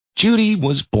Judy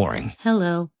was boring.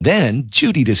 Hello. Then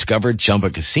Judy discovered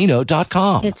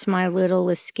ChumbaCasino.com. It's my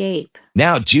little escape.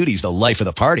 Now Judy's the life of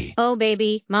the party. Oh,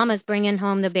 baby, mama's bringing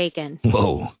home the bacon.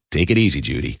 Whoa, take it easy,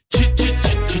 Judy.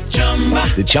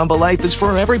 The Chumba life is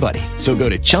for everybody. So go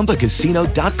to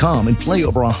ChumbaCasino.com and play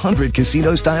over 100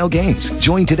 casino-style games.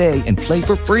 Join today and play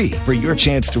for free for your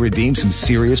chance to redeem some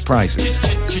serious prizes.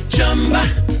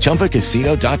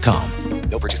 ChumbaCasino.com.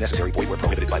 No purchase necessary. Void where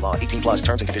prohibited by law. 18 plus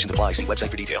terms and conditions apply. See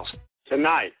website for details.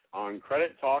 Tonight on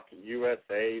Credit Talk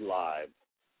USA Live,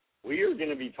 we are going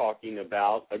to be talking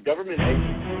about a government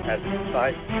agency has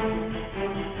decided.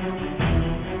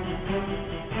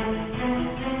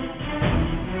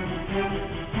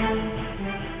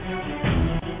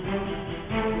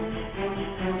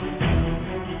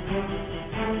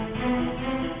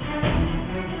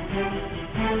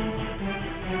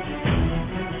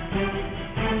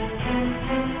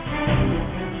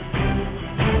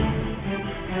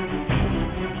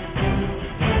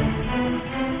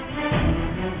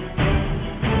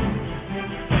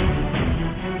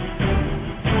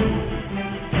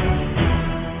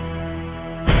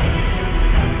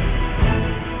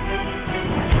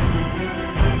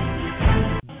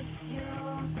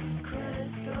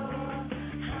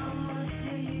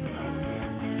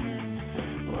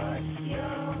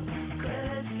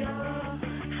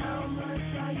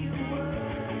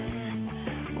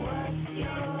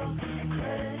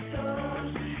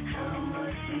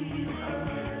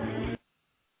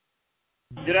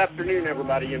 Good afternoon,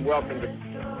 everybody, and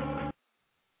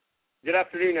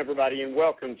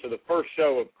welcome to the first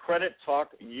show of Credit Talk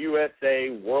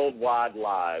USA Worldwide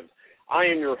Live. I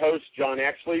am your host, John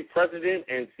Ashley, President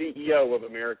and CEO of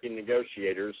American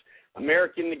Negotiators.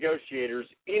 American Negotiators,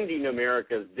 ending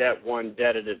America's debt one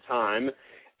debt at a time.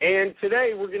 And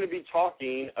today we're going to be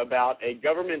talking about a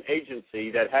government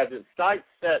agency that has its sights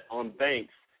set on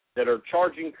banks that are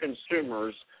charging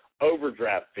consumers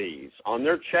overdraft fees on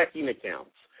their checking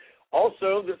accounts.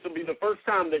 Also, this will be the first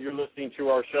time that you're listening to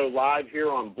our show live here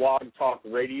on Blog Talk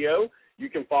Radio. You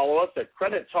can follow us at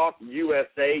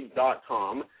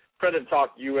credittalkusa.com,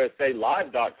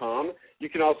 credittalkusalive.com. You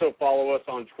can also follow us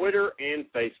on Twitter and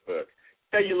Facebook.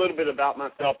 Tell you a little bit about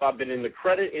myself. I've been in the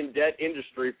credit and debt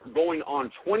industry for going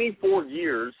on 24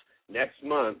 years next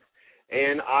month,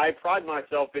 and I pride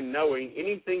myself in knowing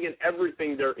anything and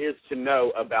everything there is to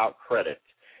know about credit.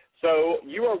 So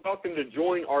you are welcome to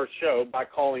join our show by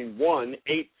calling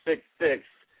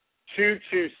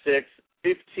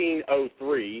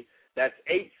 1-866-226-1503. That's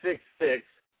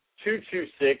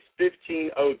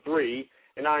 866-226-1503,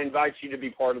 and I invite you to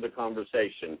be part of the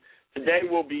conversation. Today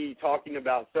we'll be talking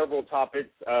about several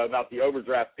topics about the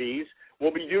overdraft fees.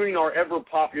 We'll be doing our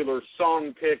ever-popular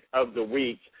song pick of the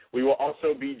week. We will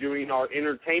also be doing our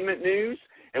entertainment news.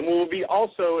 And we'll be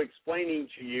also explaining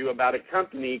to you about a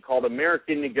company called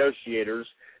American Negotiators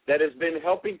that has been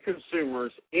helping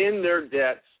consumers in their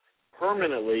debts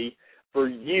permanently for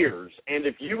years. And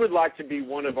if you would like to be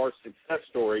one of our success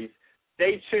stories,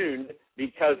 stay tuned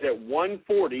because at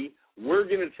 1:40, we're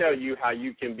going to tell you how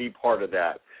you can be part of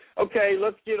that. Okay,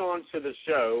 let's get on to the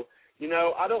show. You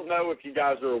know, I don't know if you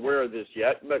guys are aware of this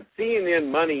yet, but CNN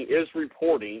Money is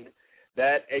reporting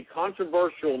that a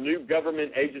controversial new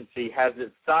government agency has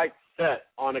its sights set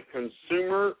on a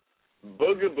consumer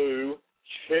bugaboo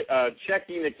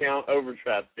checking account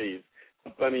overdraft fees.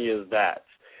 How funny is that?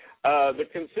 The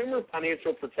Consumer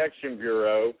Financial Protection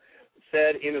Bureau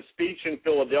said in a speech in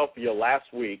Philadelphia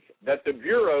last week that the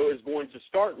Bureau is going to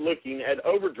start looking at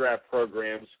overdraft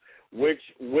programs with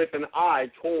an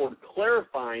eye toward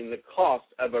clarifying the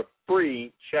cost of a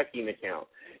free checking account.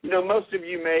 You know, most of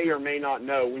you may or may not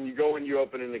know when you go and you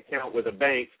open an account with a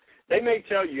bank, they may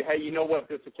tell you, hey, you know what,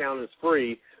 this account is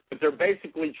free, but they're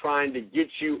basically trying to get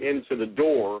you into the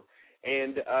door.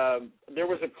 And there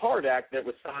was a CARD Act that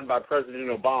was signed by President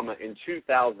Obama in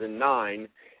 2009,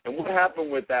 and what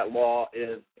happened with that law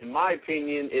is, in my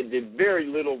opinion, it did very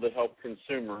little to help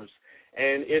consumers,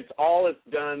 and all it's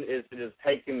done is it has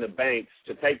taken the banks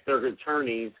to take their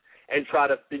attorneys and try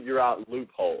to figure out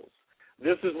loopholes.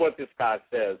 This is what this guy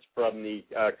says from the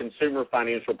Consumer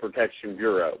Financial Protection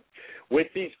Bureau.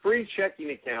 With these free checking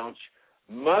accounts,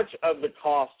 much of the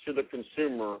cost to the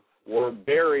consumer were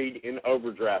buried in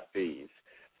overdraft fees,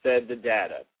 said the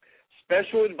data.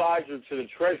 Special advisor to the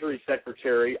Treasury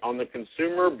Secretary on the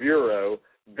Consumer Bureau,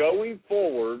 going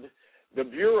forward, the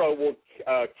Bureau will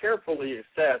carefully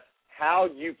assess how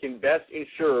you can best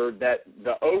ensure that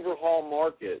the overall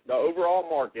market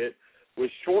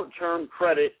with short-term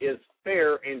credit is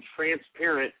fair and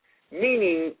transparent,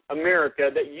 meaning, America,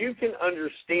 that you can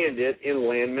understand it in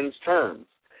layman's terms.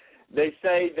 They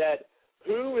say that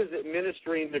who is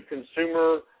administering the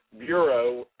Consumer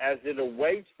Bureau as it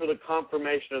awaits for the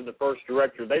confirmation of the first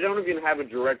director. They don't even have a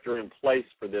director in place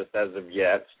for this as of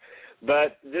yet,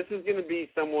 but this is going to be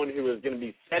someone who is going to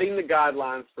be setting the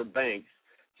guidelines for banks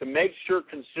to make sure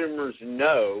consumers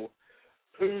know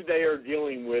who they are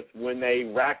dealing with when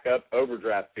they rack up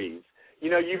overdraft fees. You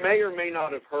know, you may or may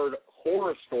not have heard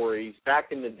horror stories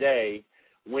back in the day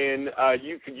when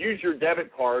you could use your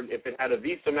debit card if it had a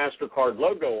Visa MasterCard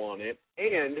logo on it,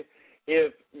 and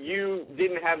if you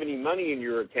didn't have any money in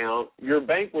your account, your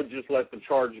bank would just let the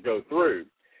charge go through.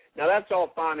 Now, that's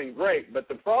all fine and great, but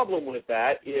the problem with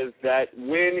that is that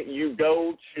when you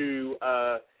go to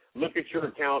look at your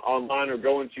account online or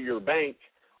go into your bank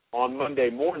on Monday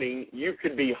morning, you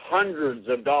could be hundreds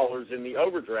of dollars in the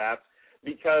overdraft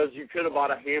because you could have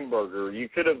bought a hamburger, you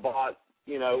could have bought,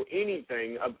 you know,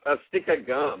 anything, a stick of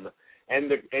gum, and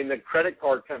the credit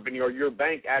card company or your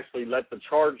bank actually let the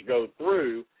charge go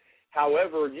through.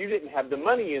 However, you didn't have the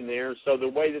money in there, so the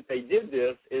way that they did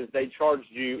this is they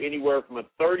charged you anywhere from a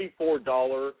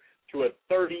 $34 to a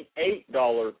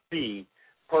 $38 fee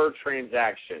per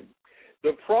transaction.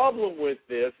 The problem with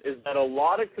this is that a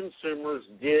lot of consumers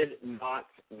did not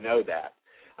know that.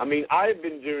 I mean, I've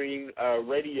been doing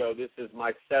radio. This is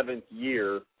my 7th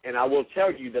year, and I will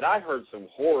tell you that I heard some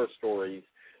horror stories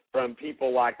from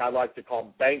people like I like to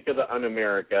call Bank of the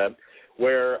Un-America,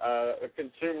 where a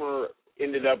consumer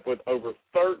ended up with over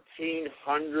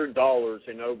 $1,300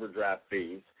 in overdraft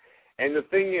fees. And the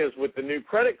thing is, with the new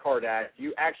Credit Card Act,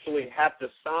 you actually have to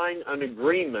sign an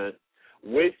agreement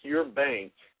with your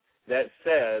bank that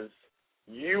says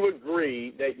you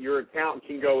agree that your account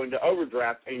can go into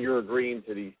overdraft and you're agreeing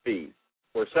to these fees.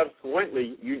 Or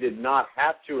subsequently, you did not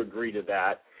have to agree to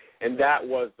that, and that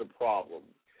was the problem.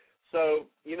 So,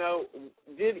 you know,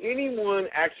 did anyone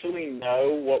actually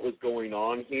know what was going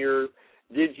on here?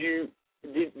 Did you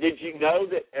know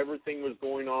that everything was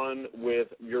going on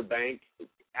with your bank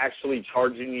actually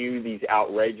charging you these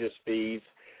outrageous fees?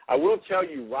 I will tell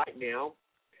you right now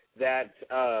that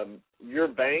your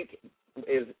bank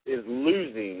is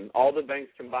losing, all the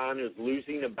banks combined is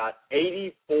losing about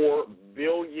 $84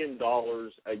 billion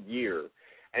a year.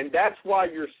 And that's why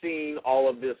you're seeing all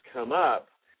of this come up,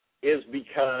 is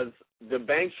because the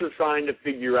banks are trying to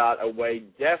figure out a way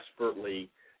desperately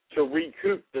to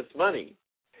recoup this money.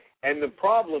 And the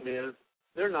problem is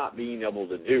they're not being able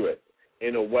to do it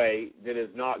in a way that is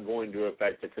not going to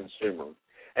affect the consumer.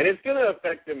 And it's going to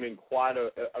affect them in quite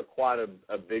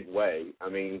a big way. I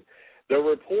mean, the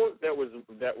report that was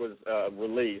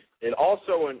released, it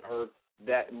also unearthed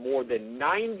that more than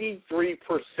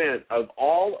 93% of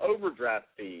all overdraft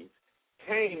fees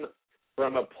came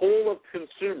from a pool of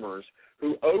consumers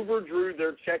who overdrew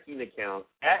their checking account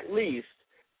at least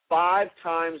 5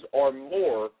 times or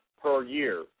more per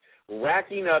year,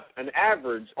 racking up an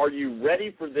average, are you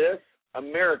ready for this,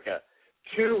 America,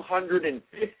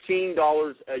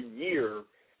 $215 a year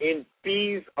in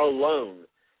fees alone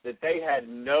that they had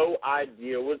no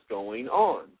idea was going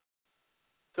on.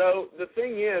 So the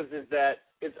thing is that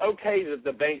it's okay that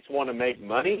the banks want to make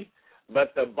money,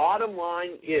 but the bottom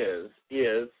line is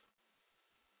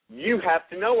you have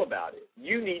to know about it.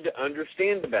 You need to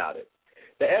understand about it.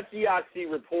 The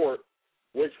FDIC report,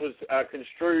 which was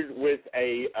construed with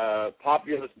a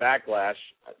populist backlash,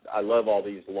 I love all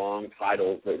these long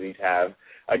titles that these have,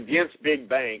 against big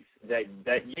banks that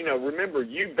you know, remember,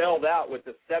 you bailed out with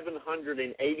the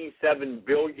 $787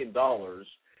 billion,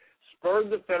 spurred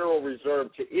the Federal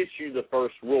Reserve to issue the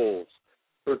first rules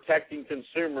protecting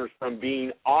consumers from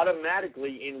being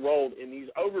automatically enrolled in these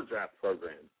overdraft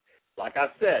programs. Like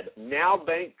I said, now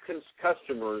bank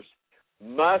customers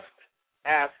must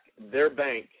ask their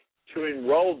bank to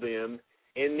enroll them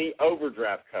in the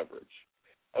overdraft coverage.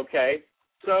 Okay,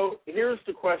 so here's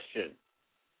the question.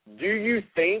 Do you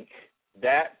think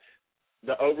that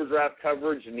the overdraft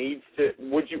coverage needs to,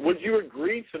 would you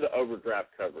agree to the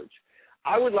overdraft coverage?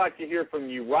 I would like to hear from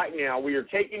you right now. We are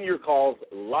taking your calls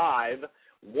live,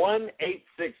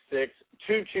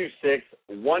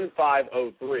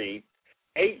 1-866-226-1503,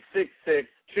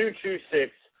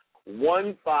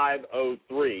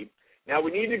 866-226-1503. Now,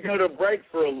 we need to go to break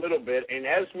for a little bit, and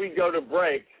as we go to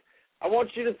break, I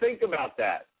want you to think about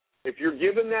that. If you're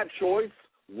given that choice,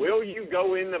 will you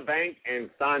go in the bank and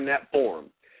sign that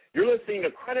form? You're listening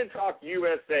to Credit Talk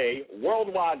USA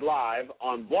Worldwide Live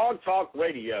on Blog Talk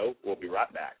Radio. We'll be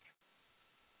right back.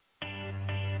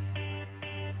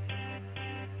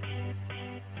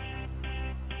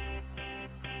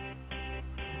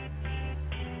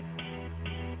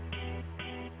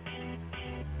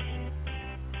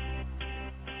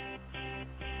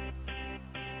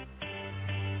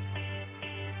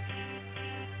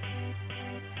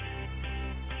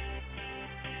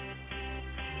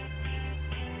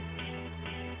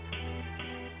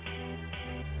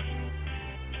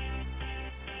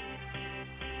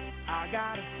 I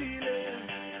got a feeling.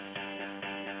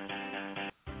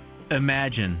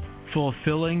 Imagine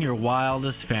fulfilling your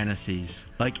wildest fantasies,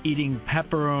 like eating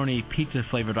pepperoni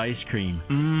pizza-flavored ice cream.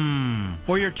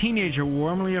 Or your teenager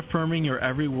warmly affirming your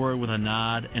every word with a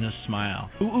nod and a smile.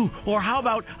 Or how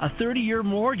about a 30-year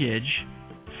mortgage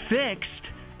fixed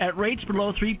at rates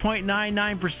below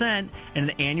 3.99% and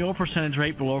an annual percentage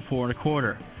rate below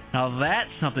 4.25%. Now that's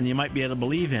something you might be able to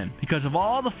believe in. Because of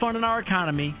all the fun in our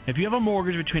economy, if you have a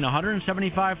mortgage between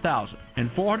 $175,000 and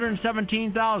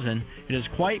 $417,000, it is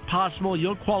quite possible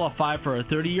you'll qualify for a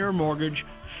 30-year mortgage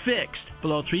fixed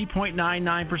below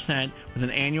 3.99% with an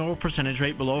annual percentage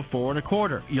rate below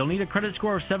 4.25%. You'll need a credit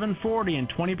score of 740 and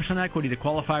 20% equity to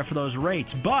qualify for those rates,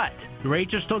 but the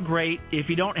rates are still great if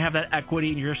you don't have that equity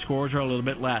and your scores are a little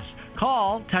bit less.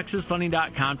 Call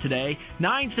TexasLending.com today,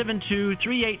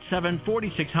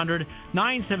 972-387-4600,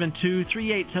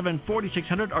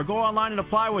 972-387-4600, or go online and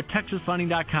apply with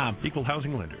TexasLending.com. Equal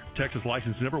housing lender. Texas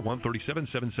license number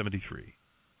 137773.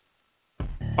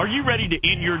 Are you ready to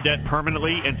end your debt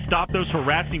permanently and stop those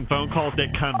harassing phone calls that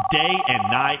come day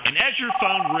and night? And as your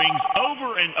phone rings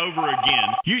over and over again,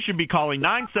 you should be calling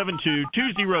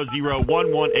 972-200-1187.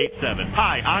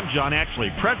 Hi, I'm John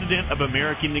Ashley, President of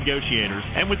American Negotiators.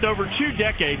 And with over 2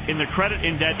 decades in the credit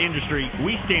and debt industry,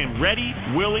 we stand ready,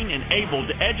 willing, and able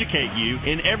to educate you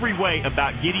in every way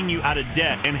about getting you out of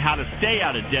debt and how to stay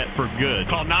out of debt for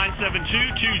good. Call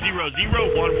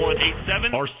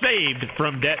 972-200-1187 or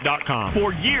savedfromdebt.com.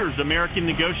 For years, American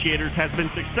Negotiators has been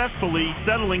successfully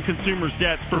settling consumers'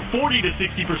 debts for 40 to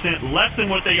 60% less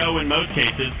than what they owe in most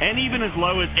cases, and even as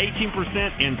low as 18%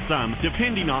 in some,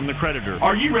 depending on the creditor.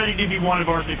 Are you ready to be one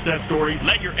of our success stories?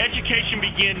 Let your education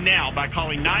begin now by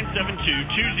calling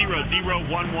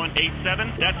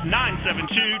 972-200-1187. That's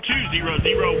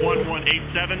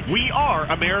 972-200-1187. We are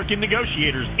American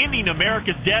Negotiators, ending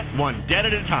America's debt one debt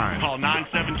at a time. Call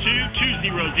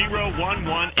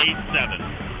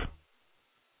 972-200-1187.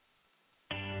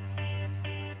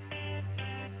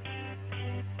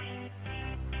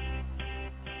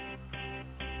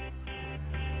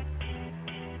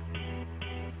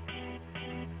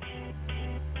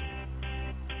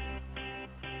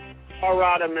 All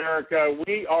right, America,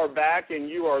 we are back, and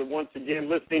you are once again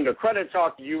listening to Credit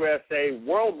Talk USA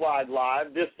Worldwide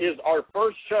Live. This is our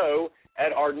first show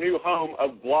at our new home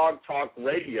of Blog Talk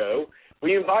Radio.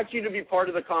 We invite you to be part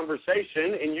of the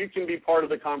conversation, and you can be part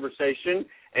of the conversation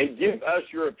and give us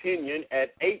your opinion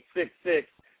at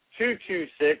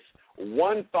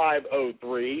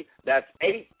 866-226-1503. That's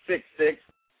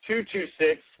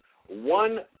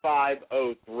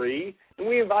 866-226-1503. And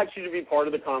we invite you to be part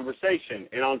of the conversation.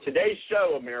 And on today's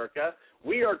show, America,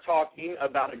 we are talking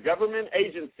about a government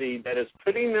agency that is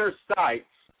putting their sights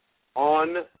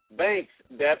on banks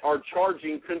that are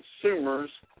charging consumers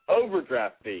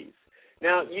overdraft fees.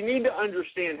 Now, you need to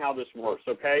understand how this works,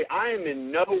 okay? I am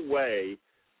in no way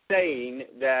saying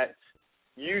that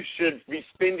you should be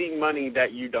spending money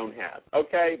that you don't have,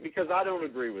 okay? Because I don't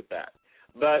agree with that.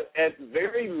 But at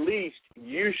very least,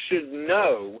 you should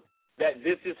know that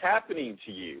this is happening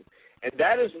to you. And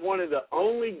that is one of the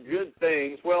only good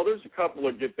things. Well, there's a couple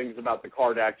of good things about the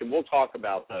CARD Act, and we'll talk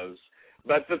about those.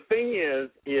 But the thing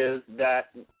is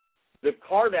that the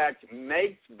CARD Act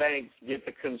makes banks get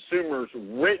the consumer's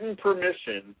written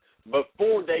permission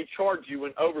before they charge you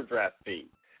an overdraft fee.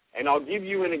 And I'll give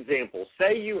you an example.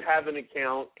 Say you have an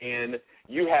account and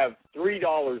you have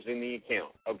 $3 in the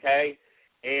account, okay?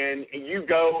 And you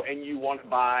go and you want to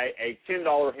buy a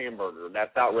 $10 hamburger.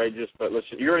 That's outrageous, but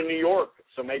listen, you're in New York,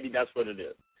 so maybe that's what it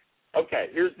is. Okay,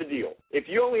 here's the deal. If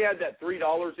you only had that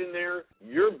 $3 in there,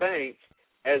 your bank,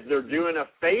 as they're doing a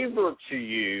favor to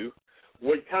you,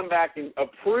 would come back and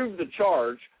approve the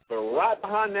charge, but right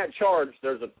behind that charge,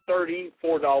 there's a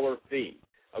 $34 fee,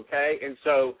 okay? And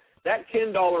so that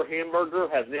 $10 hamburger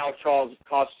has now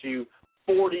cost you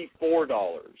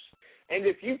 $44. And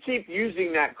if you keep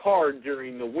using that card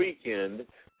during the weekend,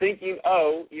 thinking,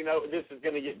 oh, you know, this is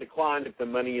going to get declined if the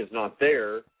money is not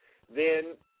there,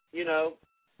 then, you know,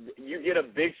 you get a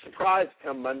big surprise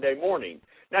come Monday morning.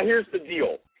 Now, here's the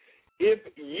deal. If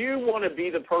you want to be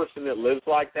the person that lives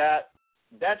like that,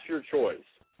 that's your choice.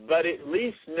 But at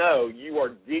least know you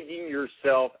are digging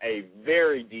yourself a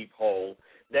very deep hole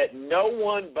that no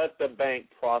one but the bank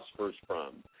prospers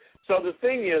from. So the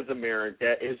thing is,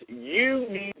 America, is you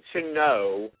need to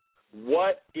know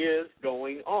what is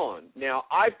going on. Now,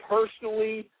 I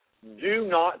personally do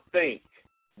not think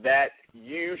that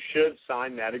you should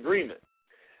sign that agreement.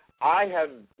 I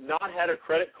have not had a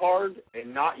credit card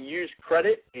and not used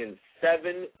credit in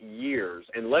 7 years.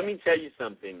 And let me tell you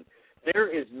something. There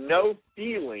is no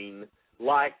feeling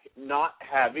like not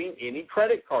having any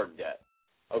credit card debt,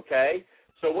 okay?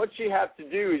 So what you have to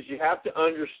do is you have to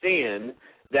understand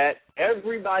that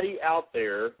everybody out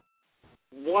there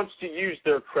wants to use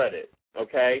their credit,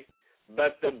 okay?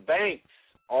 But the banks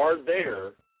are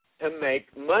there to make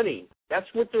money. That's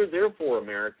what they're there for,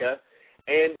 America.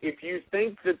 And if you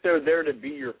think that they're there to be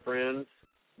your friends,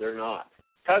 they're not.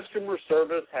 Customer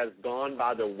service has gone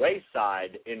by the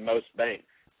wayside in most banks.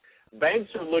 Banks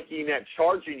are looking at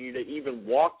charging you to even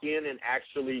walk in and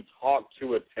actually talk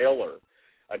to a teller.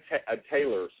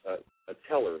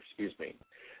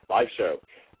 Live show.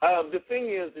 The thing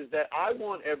is that I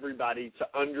want everybody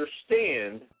to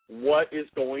understand what is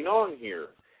going on here.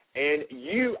 And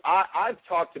I've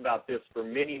talked about this for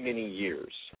many, many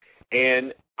years.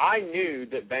 And I knew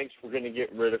that banks were going to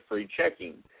get rid of free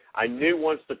checking. I knew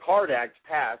once the Card Act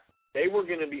passed, they were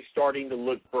going to be starting to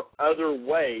look for other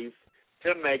ways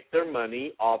to make their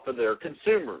money off of their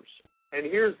consumers. And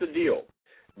here's the deal.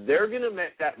 They're going to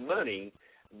make that money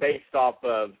based off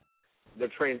of the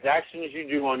transactions you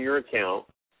do on your account.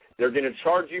 They're going to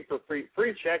charge you for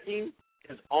free checking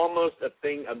is almost a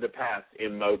thing of the past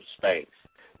in most banks.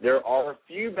 There are a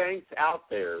few banks out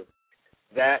there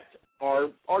that are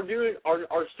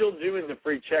still doing the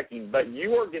free checking, but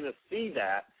you are going to see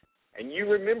that, and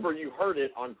you remember you heard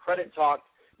it on Credit Talk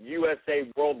USA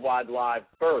Worldwide Live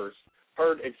first,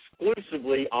 heard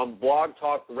exclusively on Blog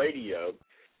Talk Radio.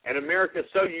 And America,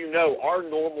 so you know, our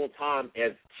normal time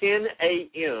is 10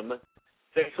 a.m.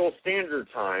 Central Standard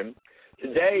Time.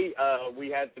 Today we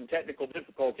had some technical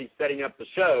difficulties setting up the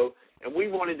show, and we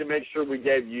wanted to make sure we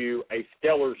gave you a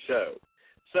stellar show.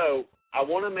 So I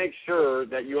want to make sure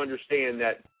that you understand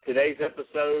that today's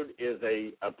episode is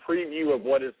a preview of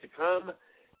what is to come,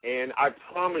 and I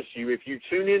promise you, if you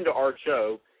tune into our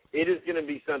show, it is going to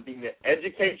be something that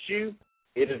educates you,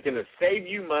 it is going to save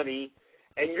you money,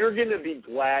 and you're going to be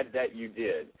glad that you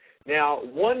did. Now,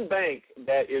 one bank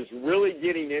that is really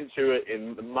getting into it,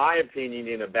 in my opinion,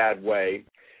 in a bad way,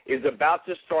 is about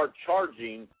to start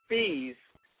charging fees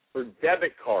for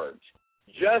debit cards,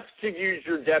 just to use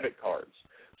your debit cards.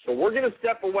 So we're going to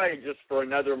step away just for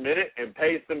another minute and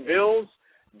pay some bills.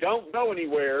 Don't go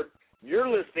anywhere. You're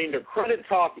listening to Credit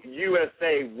Talk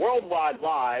USA Worldwide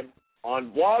Live on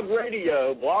Blog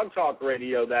Talk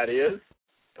Radio, that is,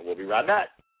 and we'll be right back.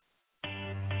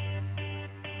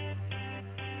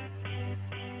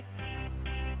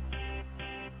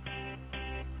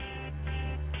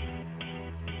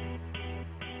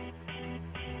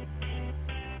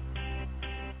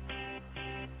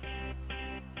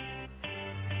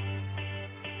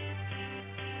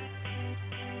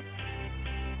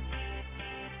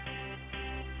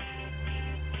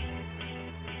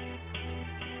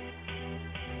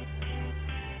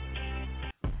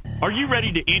 Are you ready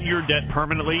to end your debt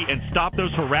permanently and stop those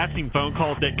harassing phone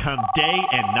calls that come day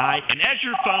and night? And as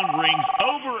your phone rings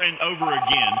over and over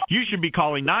again, you should be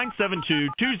calling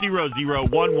 972-200-1187.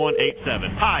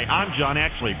 Hi, I'm John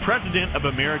Ashley, President of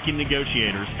American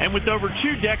Negotiators. And with over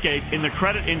 2 decades in the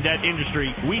credit and debt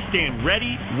industry, we stand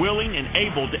ready, willing, and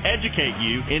able to educate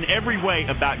you in every way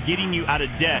about getting you out of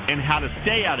debt and how to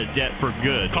stay out of debt for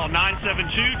good. Call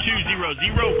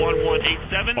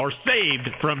 972-200-1187 or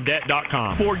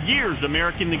savedfromdebt.com. For years,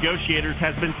 American Negotiators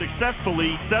has been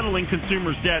successfully settling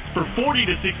consumers' debts for 40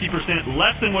 to 60%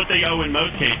 less than what they owe in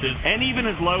most cases, and even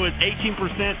as low as 18%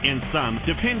 in some,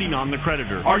 depending on the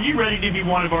creditor. Are you ready to be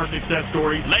one of our success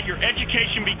stories? Let your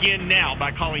education begin now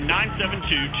by calling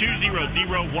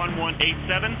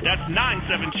 972-200-1187. That's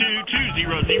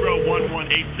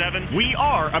 972-200-1187. We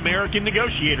are American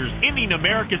Negotiators, ending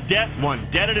America's debt one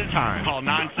debt at a time. Call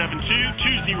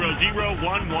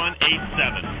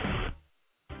 972-200-1187.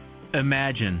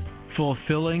 Imagine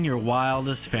fulfilling your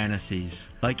wildest fantasies,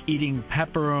 like eating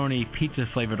pepperoni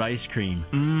pizza-flavored ice cream.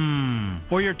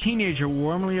 Or your teenager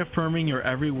warmly affirming your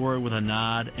every word with a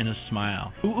nod and a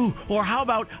smile. Or how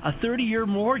about a 30-year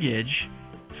mortgage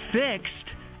fixed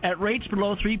at rates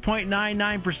below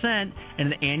 3.99% and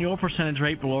an annual percentage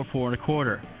rate below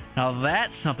 4.25%. Now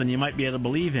that's something you might be able to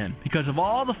believe in. Because of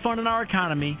all the fun in our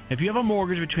economy, if you have a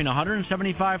mortgage between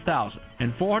 $175,000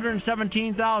 and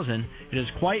 $417,000, it is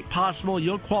quite possible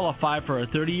you'll qualify for a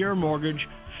 30-year mortgage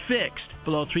fixed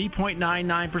below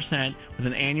 3.99% with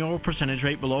an annual percentage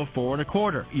rate below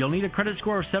 4.25%. You'll need a credit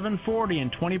score of 740 and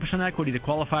 20% equity to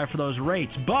qualify for those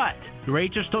rates, but the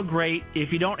rates are still great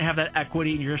if you don't have that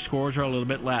equity and your scores are a little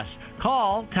bit less.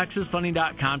 Call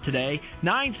TexasFunding.com today,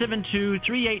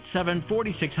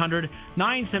 972-387-4600,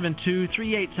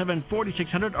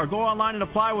 972-387-4600, or go online and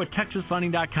apply with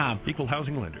TexasFunding.com. Equal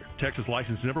housing lender. Texas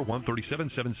license number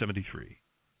 137773.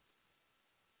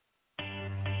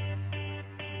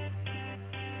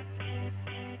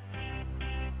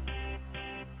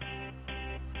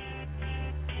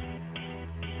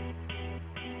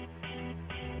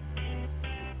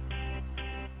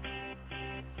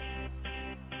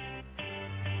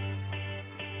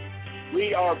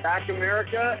 We are back,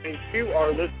 America, and you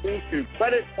are listening to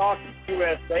Credit Talk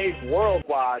USA's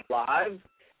Worldwide Live.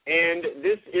 And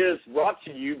this is brought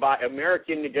to you by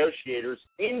American Negotiators,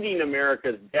 ending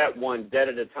America's debt one debt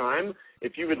at a time.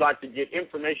 If you would like to get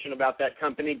information about that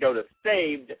company, go to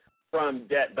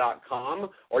savedfromdebt.com,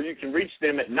 or you can reach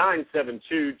them at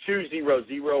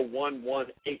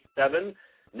 972-200-1187,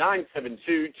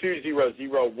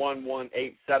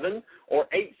 972-200-1187, or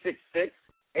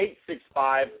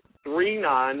 866-865-3977.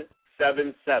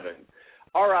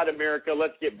 All right, America,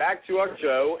 let's get back to our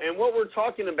show. And what we're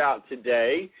talking about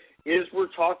today is we're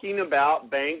talking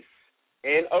about banks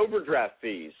and overdraft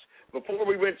fees. Before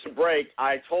we went to break,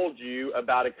 I told you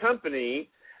about a company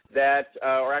that,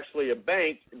 or actually a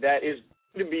bank, that is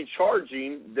going to be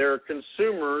charging their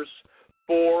consumers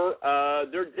for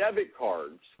their debit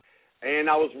cards. And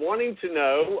I was wanting to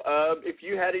know if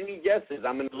you had any guesses.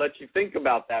 I'm going to let you think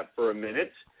about that for a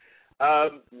minute.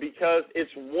 Because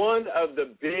it's one of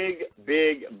the big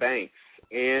banks,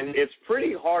 and it's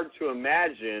pretty hard to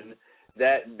imagine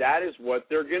that is what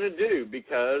they're going to do,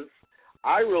 because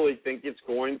I really think it's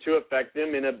going to affect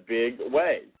them in a big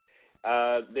way.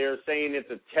 They're saying it's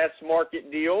a test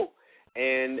market deal,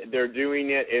 and they're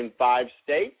doing it in 5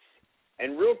 states.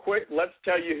 And real quick, let's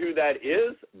tell you who that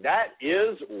is. That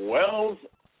is Wells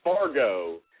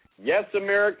Fargo. Yes,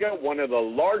 America, one of the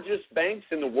largest banks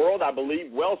in the world. I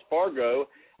believe Wells Fargo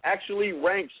actually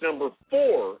ranks number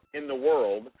 4 in the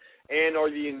world and or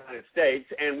the United States,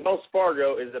 and Wells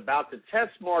Fargo is about to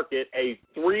test market a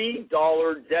 $3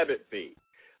 debit fee.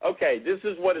 Okay, this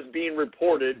is what is being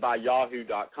reported by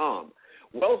Yahoo.com.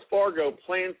 Wells Fargo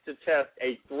plans to test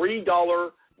a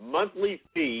 $3 monthly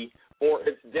fee for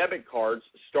its debit cards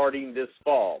starting this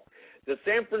fall. The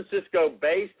San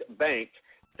Francisco-based bank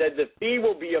said the fee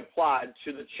will be applied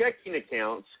to the checking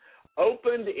accounts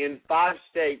opened in 5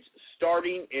 states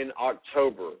starting in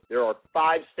October. There are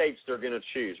 5 states they're going to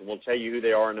choose, and we'll tell you who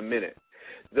they are in a minute.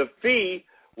 The fee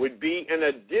would be an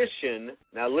addition,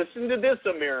 now listen to this,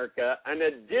 America, an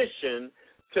addition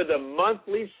to the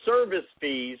monthly service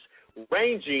fees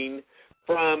ranging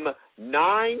from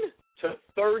 $9 to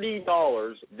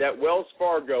 $30 that Wells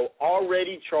Fargo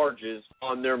already charges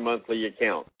on their monthly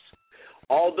accounts.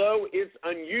 Although it's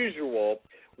unusual,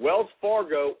 Wells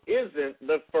Fargo isn't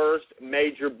the first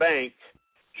major bank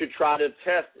to try to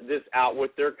test this out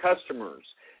with their customers.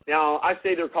 Now, I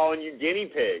say they're calling you guinea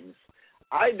pigs.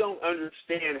 I don't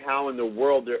understand how in the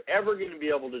world they're ever going to be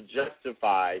able to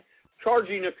justify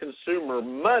charging a consumer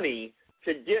money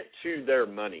to get to their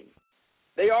money.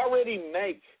 They already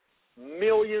make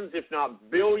millions, if not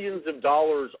billions of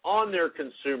dollars on their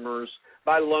consumers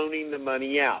by loaning the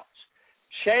money out.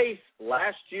 Chase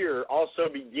last year also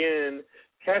began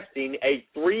testing a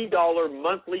 $3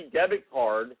 monthly debit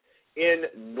card in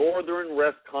northern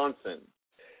Wisconsin.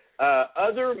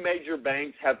 Other major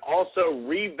banks have also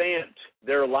revamped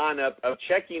their lineup of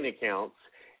checking accounts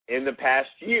in the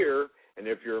past year. And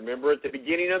if you remember at the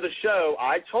beginning of the show,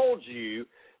 I told you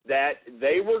that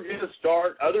they were going to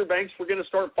start, other banks were going to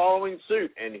start following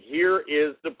suit. And here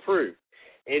is the proof.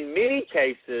 In many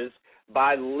cases,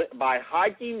 by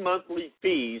hiking monthly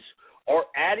fees or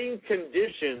adding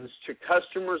conditions to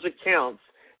customers' accounts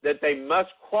that they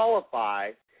must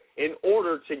qualify in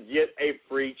order to get a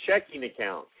free checking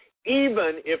account,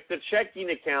 even if the checking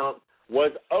account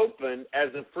was opened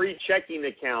as a free checking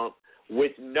account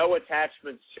with no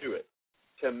attachments to it.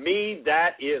 To me,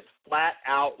 that is flat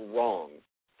out wrong.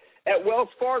 At Wells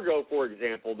Fargo, for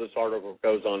example, this article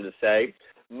goes on to say,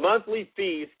 monthly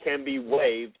fees can be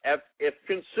waived if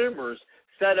consumers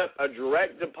set up a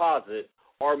direct deposit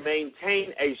or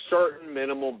maintain a certain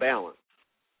minimal balance.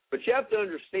 But you have to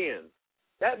understand,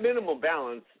 that minimal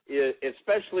balance,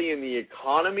 especially in the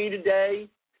economy today,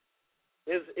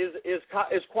 is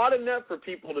quite enough for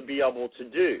people to be able to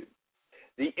do.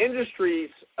 The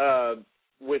industry's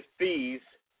with fees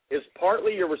is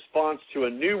partly a response to a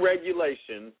new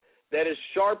regulation that has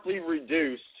sharply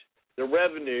reduced the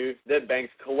revenue that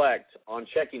banks collect on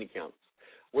checking accounts.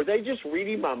 Were they just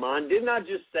reading my mind? Didn't I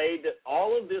just say that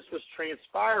all of this was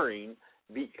transpiring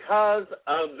because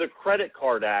of the Credit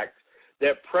Card Act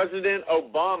that President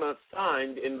Obama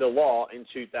signed into law in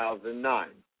 2009?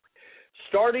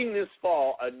 Starting this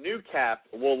fall, a new cap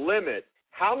will limit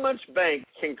how much banks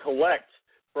can collect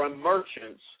from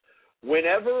merchants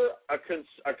whenever a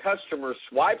customer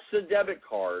swipes a debit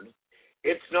card.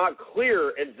 It's not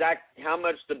clear exactly how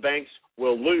much the banks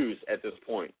will lose at this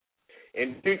point.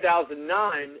 In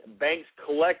 2009, banks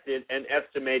collected an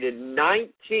estimated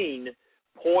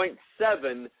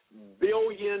 $19.7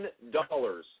 billion.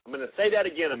 I'm going to say that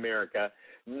again, America.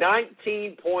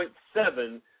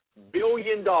 $19.7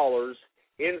 billion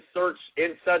in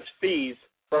such fees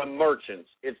from merchants.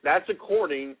 That's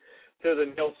according to the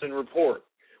Nielsen report,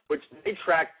 which they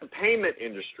track the payment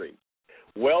industry.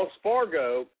 Wells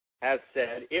Fargo has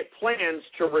said it plans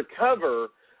to recover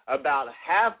about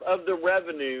half of the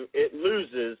revenue it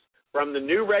loses from the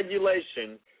new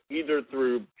regulation, either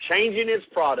through changing its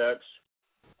products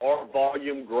or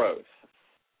volume growth.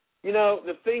 You know,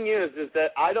 the thing is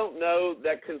that I don't know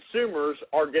that consumers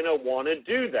are going to want to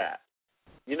do that.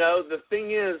 You know, the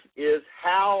thing is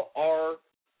how are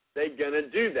they going to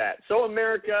do that? So,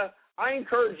 America, I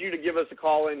encourage you to give us a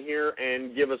call in here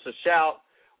and give us a shout.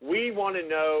 We want to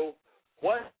know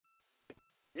what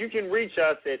you can reach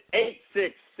us at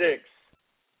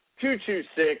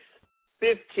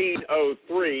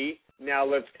 866-226-1503. Now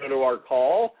let's go to our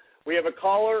call. We have a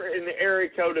caller in the area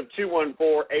code of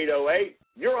 214-808.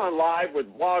 You're on live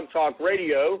with Blog Talk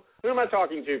Radio. Who am I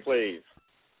talking to, please?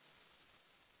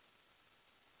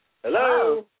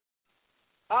 Hello?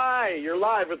 Hi, you're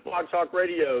live with Blog Talk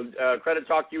Radio, Credit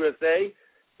Talk USA.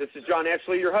 This is John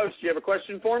Ashley, your host. Do you have a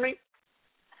question for me?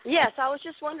 Yes, I was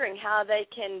just wondering how they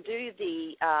can do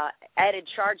the added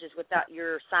charges without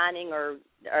your signing, or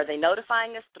are they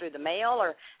notifying us through the mail,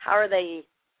 or how are they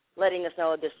letting us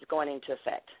know this is going into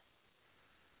effect?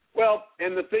 Well,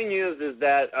 and the thing is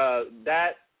that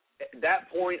that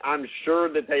point, I'm sure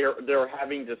that they're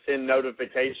having to send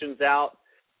notifications out.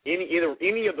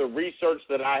 Any of the research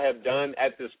that I have done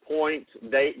at this point,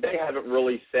 they haven't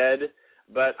really said,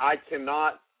 but I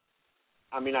cannot.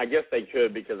 I mean, I guess they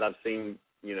could, because I've seen,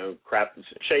 you know,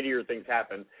 shadier things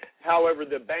happen. However,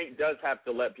 the bank does have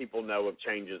to let people know of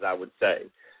changes, I would say.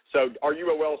 So are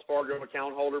you a Wells Fargo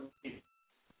account holder?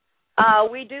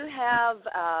 We do have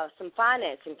some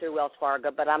financing through Wells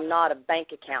Fargo, but I'm not a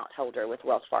bank account holder with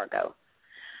Wells Fargo.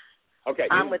 Okay.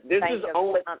 I'm with this Bank is of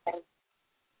only.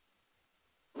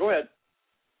 Go ahead.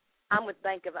 I'm with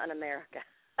Bank of Un-America.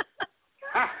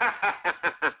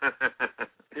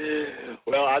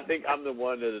 Well, I think I'm the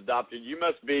one that adopted. You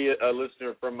must be a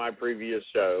listener from my previous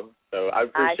show, so I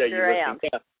appreciate you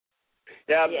listening.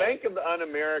 Yeah, yes. Bank of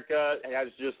Un-America has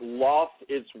just lost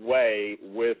its way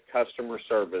with customer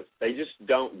service. They just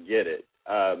don't get it.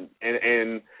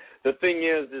 And the thing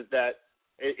is that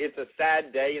it's a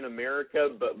sad day in America,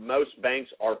 but most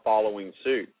banks are following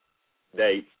suit.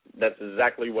 That's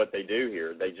exactly what they do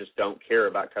here. They just don't care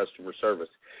about customer service.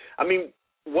 I mean,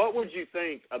 what would you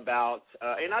think about,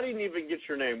 and I didn't even get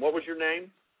your name. What was your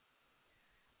name?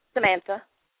 Samantha.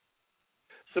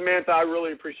 Samantha, I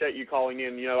really appreciate you calling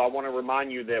in. You know, I want to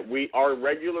remind you that our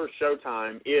regular show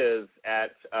time is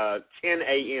at 10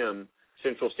 a.m.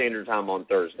 Central Standard Time on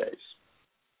Thursdays.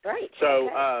 Great. So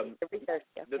every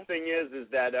Thursday. Okay. The thing is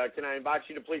that can I invite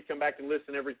you to please come back and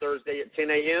listen every Thursday at 10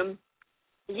 a.m.?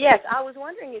 Yes, I was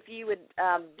wondering if you would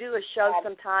do a show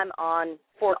sometime on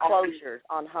foreclosures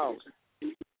on homes.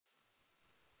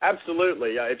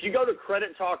 Absolutely. If you go to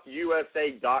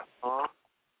credittalkusa.com,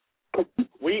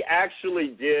 we actually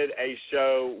did a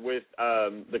show with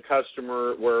the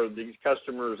customer where these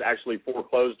customers actually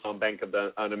foreclosed on Bank of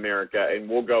Un-America, and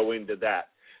we'll go into that.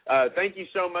 Thank you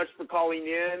so much for calling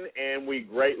in, and we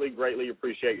greatly, greatly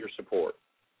appreciate your support.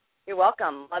 You're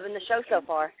welcome. Loving the show so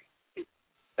far.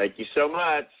 Thank you so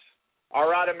much. All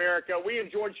right, America, we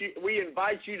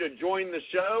invite you to join the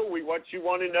show. What you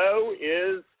want to know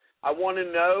is, I want to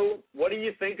know, what do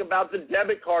you think about the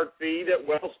debit card fee that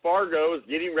Wells Fargo is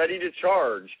getting ready to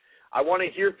charge? I want to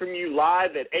hear from you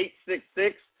live at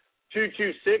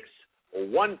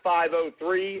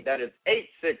 866-226-1503. That is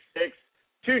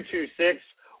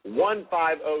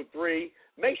 866-226-1503.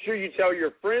 Make sure you tell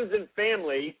your friends and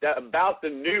family about the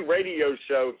new radio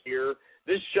show here.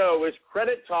 This show is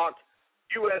Credit Talk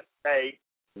USA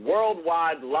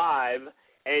Worldwide Live,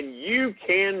 and you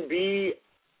can be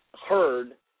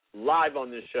heard live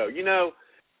on this show. You know,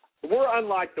 we're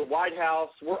unlike the White House.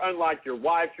 We're unlike your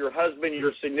wife, your husband,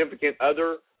 your significant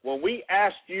other. When we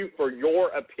ask you for your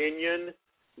opinion,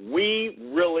 we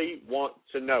really want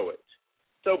to know it.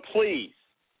 So please,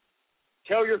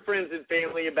 tell your friends and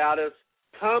family about us.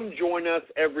 Come join us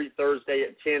every Thursday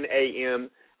at 10 a.m.,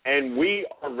 and we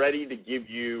are ready to give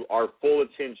you our full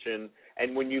attention.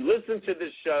 And when you listen to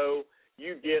this show,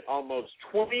 you get almost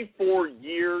 24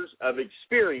 years of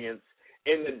experience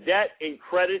in the debt and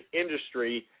credit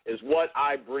industry is what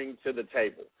I bring to the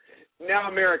table. Now,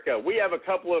 America, we have a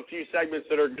few segments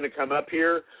that are going to come up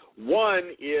here.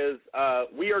 One is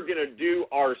we are going to do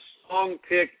our song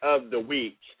pick of the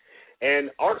week. And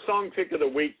our song pick of the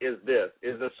week is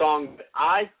a song that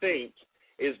I think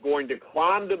is going to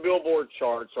climb the Billboard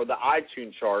charts or the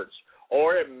iTunes charts,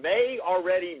 or it may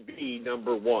already be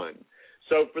number one.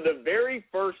 So for the very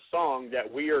first song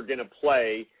that we are going to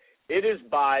play, it is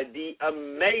by the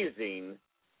amazing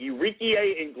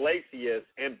Enrique Iglesias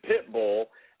and Pitbull,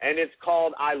 and it's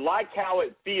called I Like How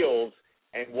It Feels.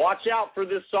 And watch out for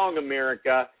this song,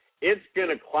 America. It's going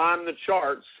to climb the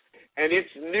charts, and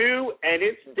it's new, and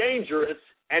it's dangerous,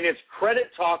 and it's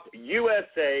Credit Talk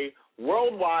USA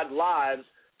Worldwide Live's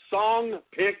Song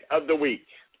Pick of the Week.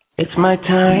 It's my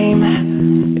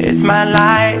time, it's my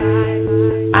life.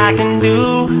 I can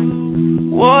do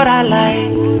what I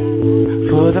like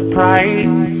for the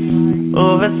price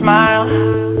of a smile.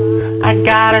 I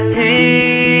got a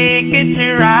ticket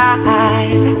to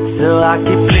ride, so I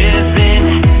keep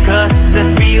living 'cause it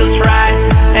feels right,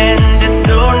 and it's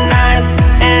so nice,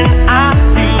 and I'll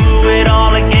do it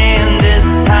all again this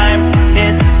time.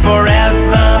 It's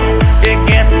forever, it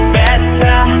gets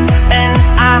better, and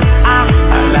I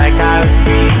like how it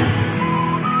feels.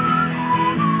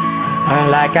 I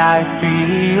like how it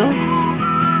feels.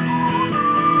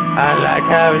 I like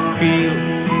how it feels.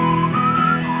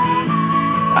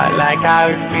 I like how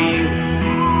it feels.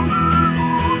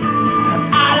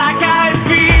 I like how it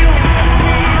feels.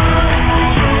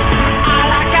 I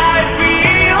like how it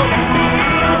feels.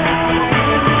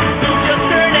 So just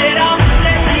turn it up,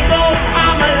 let me go.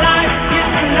 I'm alive, you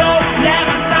can know.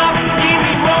 Never stop, give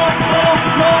me more.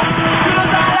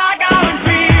 'Cause I like how it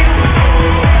feels.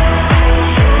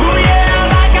 Oh yeah, I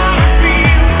like how it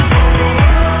feels.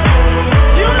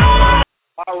 You know.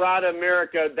 All right,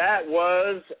 America, that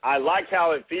was I Like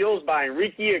How It Feels by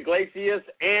Enrique Iglesias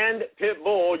and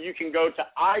Pitbull. You can go to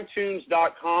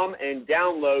iTunes.com and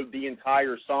download the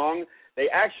entire song. They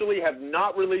actually have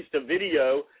not released a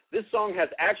video. This song has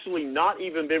actually not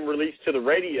even been released to the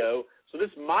radio, so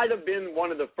this might have been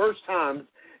one of the first times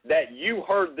that you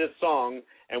heard this song.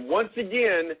 And once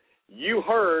again, you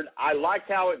heard I Like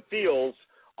How It Feels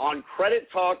on Credit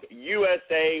Talk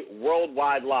USA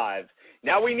Worldwide Live.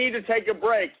 Now we need to take a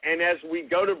break, and as we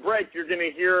go to break, you're going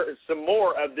to hear some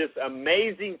more of this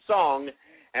amazing song.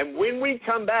 And when we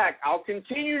come back, I'll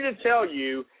continue to tell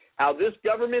you how this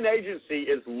government agency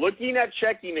is looking at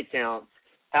checking accounts,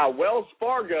 how Wells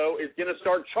Fargo is going to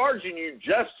start charging you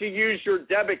just to use your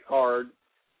debit card,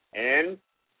 and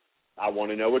I want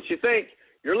to know what you think.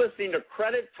 You're listening to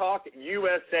Credit Talk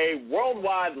USA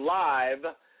Worldwide Live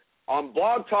on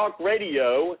Blog Talk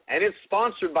Radio, and it's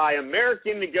sponsored by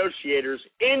American Negotiators,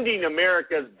 ending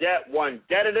America's debt one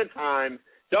debt at a time.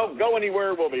 Don't go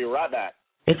anywhere. We'll be right back.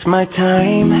 It's my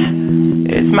time,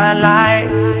 it's my life.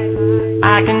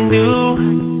 I can do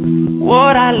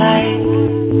what I like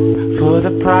for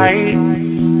the price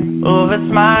of a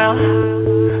smile.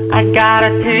 I got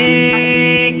a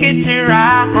ticket to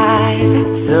ride,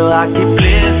 so I keep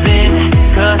living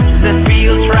 'cause it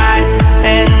feels right,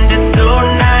 and it's so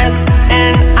nice,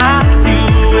 and I'll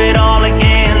do it all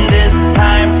again this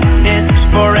time.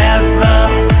 It's forever,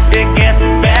 it gets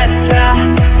better,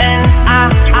 and I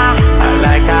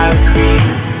like how it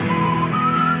feels.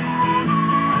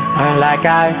 I like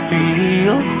how it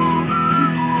feels.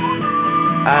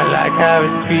 I like how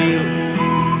it feels.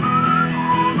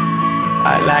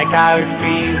 I like how it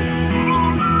feels.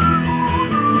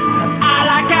 I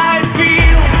like how it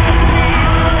feels.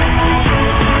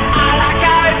 I like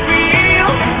how it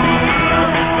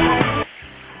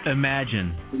feels. Imagine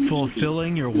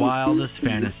fulfilling your wildest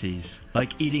fantasies, like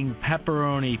eating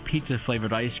pepperoni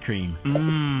pizza-flavored ice cream.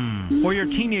 Or your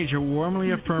teenager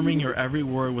warmly affirming your every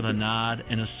word with a nod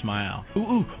and a smile.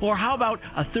 Or how about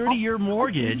a 30-year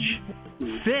mortgage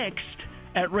fixed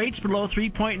at rates below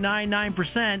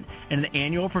 3.99% and an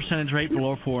annual percentage rate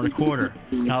below 4.25%.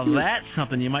 Now that's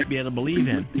something you might be able to believe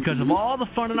in. Because of all the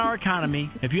fun in our economy,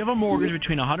 if you have a mortgage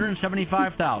between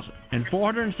 $175,000 and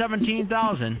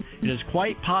 $417,000, it is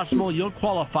quite possible you'll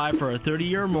qualify for a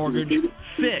 30-year mortgage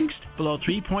fixed below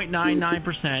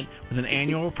 3.99% with an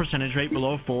annual percentage rate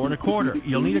below 4.25%.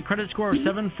 You'll need a credit score of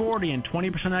 740 and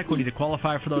 20% equity to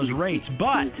qualify for those rates.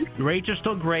 But the rates are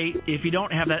still great if you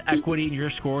don't have that equity and your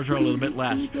scores are a little bit less.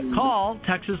 Call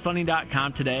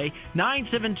TexasFunding.com today,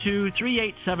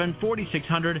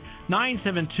 972-387-4600,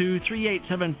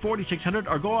 972-387-4600,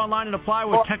 or go online and apply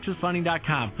with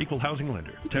TexasFunding.com. Equal housing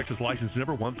lender. Texas license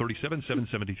number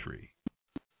 137773.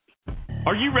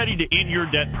 Are you ready to end your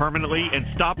debt permanently and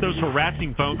stop those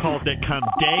harassing phone calls that come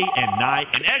day and night?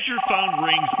 And as your phone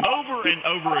rings over and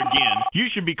over again, you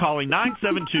should be calling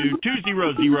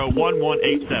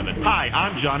 972-200-1187. Hi,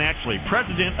 I'm John Ashley,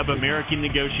 President of American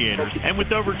Negotiators. And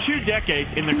with over 2 decades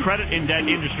in the credit and debt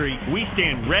industry, we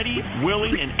stand ready,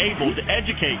 willing, and able to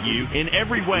educate you in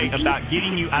every way about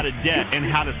getting you out of debt and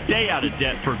how to stay out of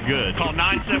debt for good. Call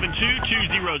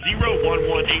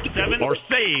 972-200-1187 or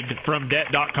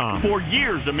savedfromdebt.com. For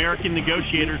years, American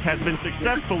Negotiators has been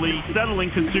successfully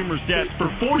settling consumers' debts for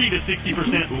 40 to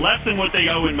 60% less than what they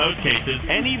owe in most cases,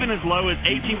 and even as low as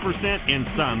 18% in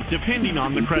some, depending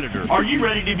on the creditor. Are you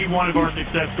ready to be one of our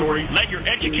success stories? Let your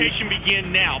education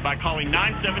begin now by calling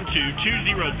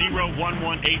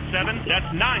 972-200-1187. That's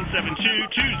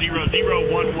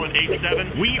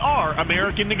 972-200-1187. We are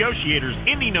American Negotiators,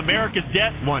 ending America's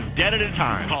debt one debt at a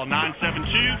time. Call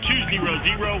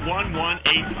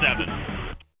 972-200-1187.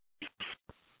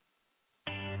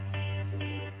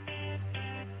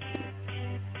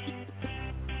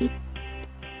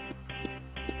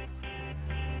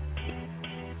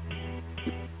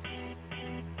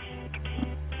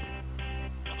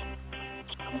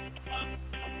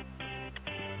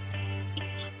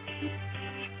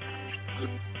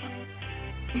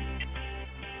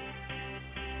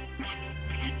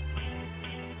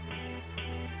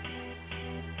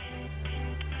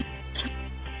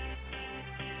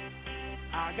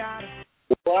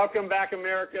 Welcome back,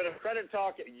 America, to Credit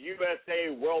Talk USA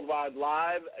Worldwide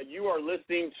Live. You are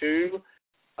listening to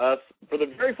us for the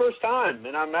very first time,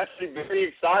 and I'm actually very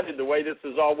excited the way this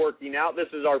is all working out.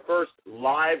 This is our first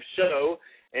live show,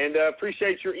 and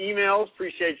appreciate your emails,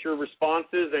 appreciate your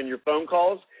responses and your phone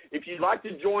calls. If you'd like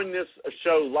to join this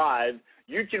show live,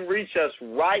 you can reach us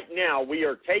right now. We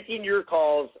are taking your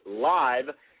calls live,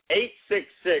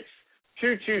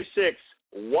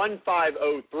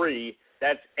 866-226-1503.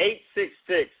 That's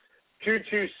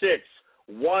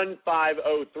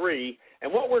 866-226-1503.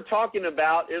 And what we're talking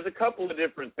about is a couple of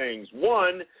different things.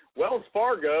 One, Wells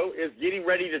Fargo is getting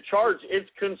ready to charge its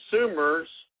consumers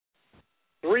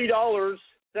 $3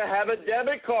 to have a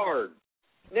debit card.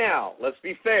 Now, let's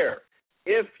be fair.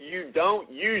 If you don't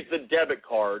use the debit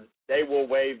card, they will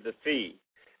waive the fee.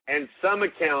 And some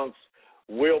accounts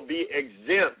will be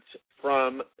exempt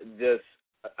from this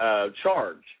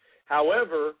charge.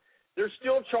 However, they're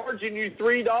still charging you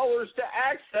 $3 to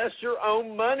access your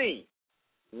own money.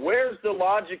 Where's the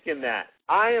logic in that?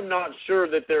 I am not sure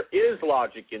that there is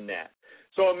logic in that.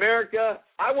 So, America,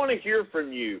 I want to hear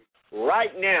from you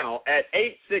right now at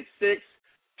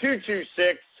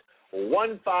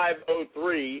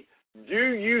 866-226-1503.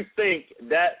 Do you think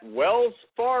that Wells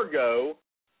Fargo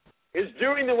is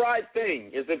doing the right thing?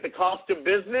 Is it the cost of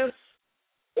business,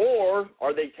 or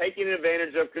are they taking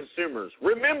advantage of consumers?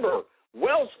 Remember,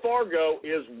 Wells Fargo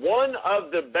is one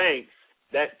of the banks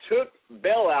that took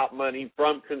bailout money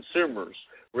from consumers.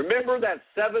 Remember that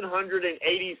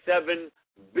 $787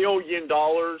 billion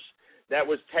that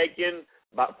was taken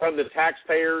from the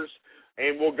taxpayers?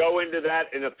 And we'll go into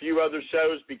that in a few other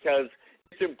shows because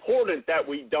it's important that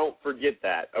we don't forget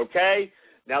that, okay?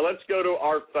 Now let's go to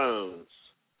our phones.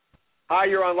 Hi,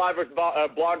 you're on live with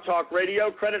Blog Talk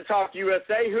Radio, Credit Talk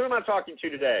USA. Who am I talking to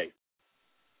today?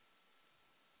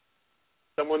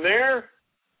 Someone there?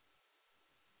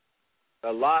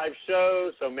 A live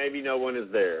show, so maybe no one is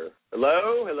there.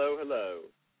 Hello, hello, hello.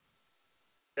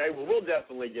 Okay, well, we'll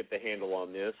definitely get the handle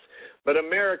on this. But,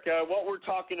 America, what we're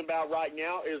talking about right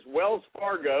now is Wells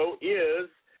Fargo is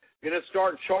going to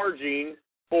start charging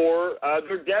for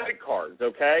their debit cards,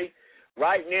 okay?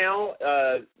 Right now,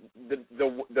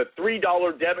 the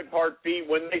 $3 debit card fee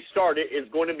when they start it is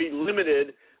going to be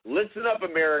limited. Listen up,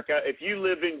 America. If you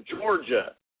live in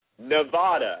Georgia,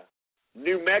 Nevada,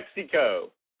 New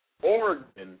Mexico,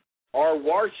 Oregon, or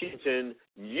Washington,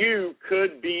 you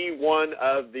could be one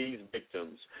of these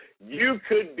victims. You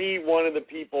could be one of the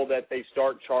people that they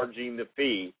start charging the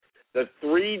fee, the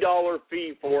 $3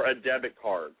 fee for a debit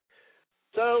card.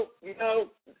 So,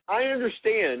 I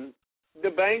understand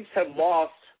the banks have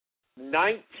lost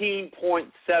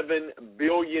 $19.7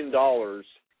 billion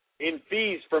in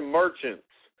fees from merchants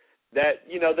that,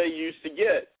 they used to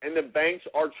get. And the banks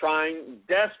are trying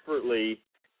desperately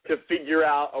to figure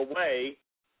out a way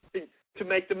to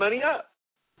make the money up.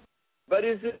 But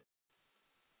is it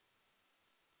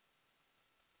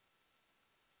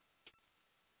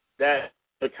that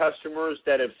the customers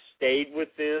that have stayed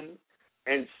with them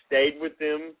and stayed with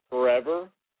them forever?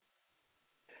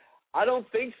 I don't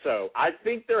think so. I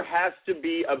think there has to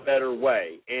be a better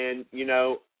way. And,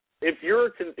 if you're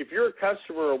a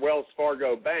customer of Wells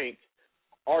Fargo Bank,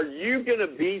 are you going to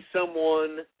be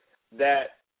someone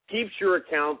that keeps your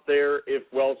account there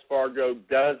if Wells Fargo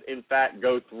does, in fact,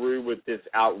 go through with this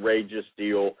outrageous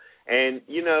deal? And,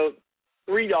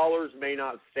 $3 may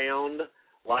not sound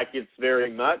like it's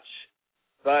very much,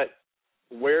 but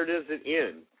where does it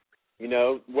end?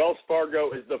 Wells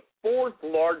Fargo is the fourth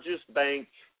largest bank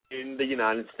in the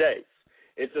United States.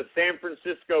 It's a San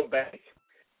Francisco bank,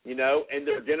 and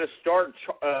they're going to start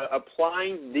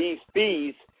applying these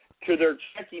fees to their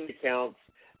checking accounts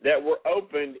that were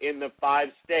opened in the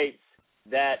 5 states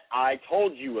that I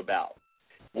told you about.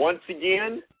 Once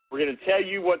again, we're going to tell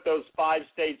you what those 5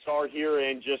 states are here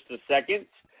in just a second.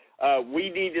 We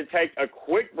need to take a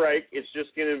quick break. It's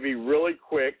just going to be really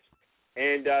quick,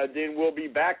 and then we'll be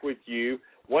back with you.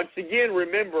 Once again,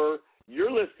 remember,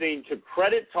 you're listening to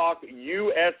Credit Talk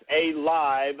USA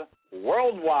Live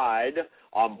worldwide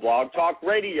on Blog Talk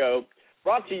Radio,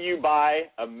 brought to you by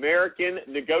American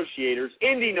Negotiators,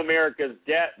 ending America's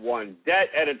debt one debt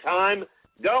at a time.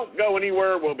 Don't go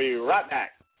anywhere. We'll be right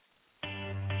back.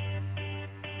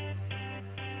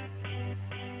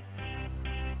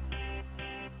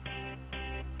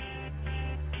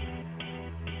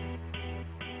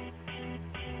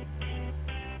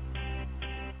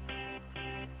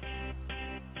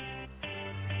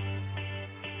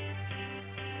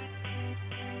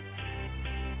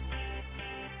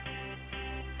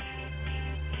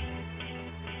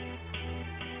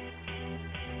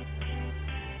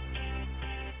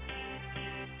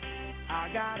 I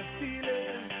got a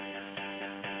feeling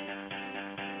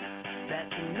that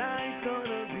tonight's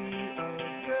gonna be a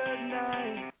good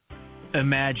night.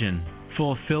 Imagine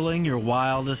fulfilling your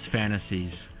wildest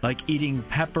fantasies, like eating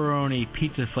pepperoni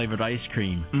pizza-flavored ice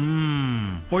cream.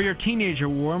 Or your teenager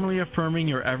warmly affirming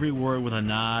your every word with a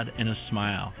nod and a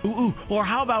smile. Or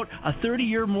how about a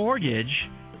 30-year mortgage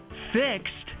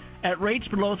fixed at rates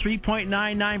below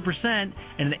 3.99%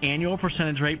 and an annual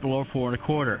percentage rate below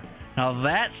 4.25%. Now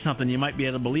that's something you might be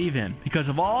able to believe in. Because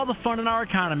of all the fun in our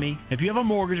economy, if you have a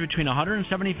mortgage between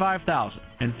 $175,000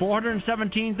 and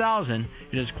 $417,000,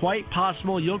 it is quite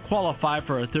possible you'll qualify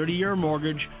for a 30-year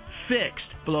mortgage fixed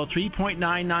below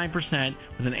 3.99%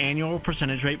 with an annual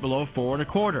percentage rate below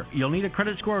 4.25%. You'll need a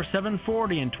credit score of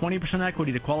 740 and 20%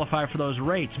 equity to qualify for those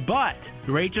rates, but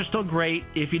the rates are still great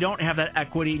if you don't have that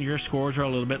equity and your scores are a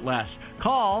little bit less.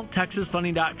 Call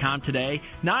TexasFunding.com today,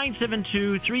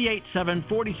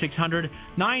 972-387-4600,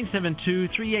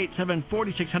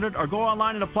 972-387-4600, or go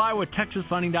online and apply with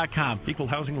TexasFunding.com. Equal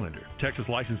housing lender. Texas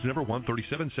license number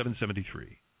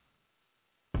 137773.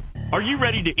 Are you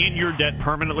ready to end your debt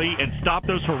permanently and stop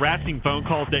those harassing phone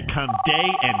calls that come day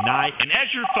and night? And as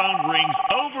your phone rings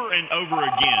over and over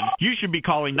again, you should be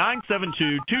calling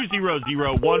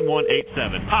 972-200-1187.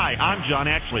 Hi, I'm John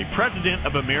Ashley, President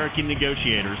of American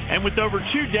Negotiators. And with over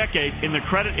 2 decades in the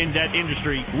credit and debt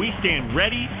industry, we stand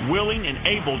ready, willing, and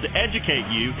able to educate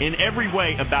you in every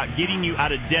way about getting you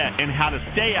out of debt and how to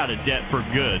stay out of debt for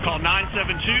good. Call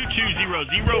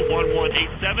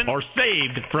 972-200-1187 or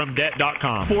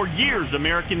savedfromdebt.com. For years,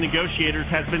 American Negotiators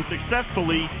has been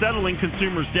successfully settling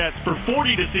consumers' debts for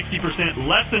 40 to 60%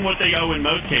 less than what they owe in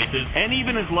most cases, and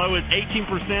even as low as 18%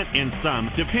 in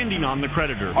some, depending on the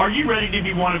creditor. Are you ready to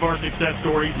be one of our success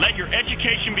stories? Let your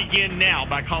education begin now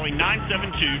by calling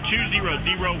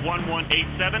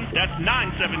 972-200-1187. That's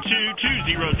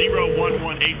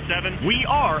 972-200-1187. We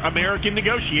are American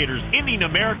Negotiators, ending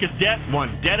America's debt one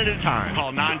debt at a time.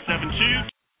 Call 972-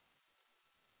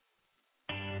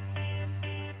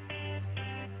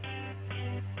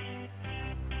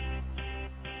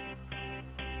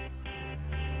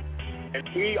 And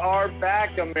we are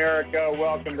back, America.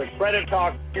 Welcome to Credit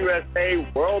Talk USA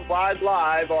Worldwide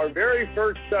Live, our very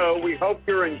first show. We hope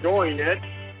you're enjoying it.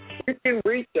 You can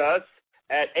reach us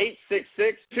at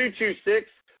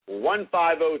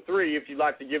 866-226-1503 if you'd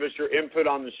like to give us your input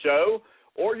on the show,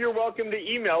 or you're welcome to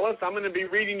email us. I'm going to be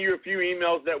reading you a few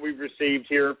emails that we've received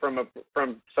here from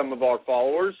some of our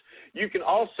followers. You can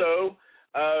also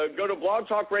go to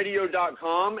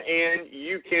blogtalkradio.com, and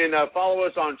you can follow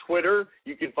us on Twitter.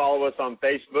 You can follow us on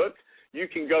Facebook. You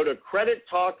can go to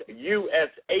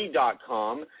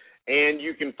credittalkusa.com, and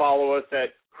you can follow us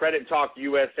at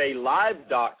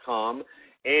credittalkusalive.com.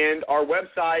 And our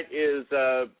website is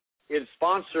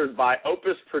sponsored by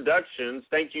Opus Productions.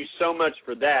 Thank you so much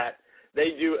for that.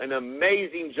 They do an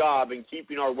amazing job in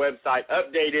keeping our website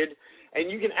updated. And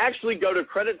you can actually go to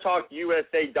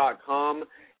credittalkusa.com,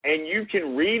 and you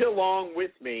can read along with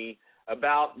me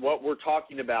about what we're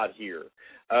talking about here,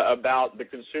 about the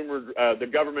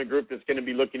government group that's going to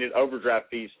be looking at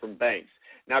overdraft fees from banks.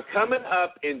 Now, coming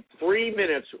up in 3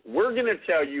 minutes, we're going to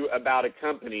tell you about a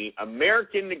company,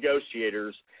 American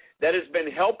Negotiators, that has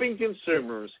been helping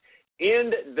consumers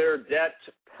end their debt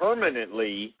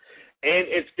permanently, and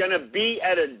it's going to be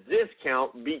at a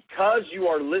discount because you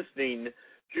are listening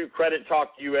to Credit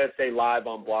Talk USA Live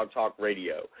on Blog Talk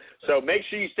Radio. So make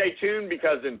sure you stay tuned,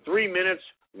 because in 3 minutes,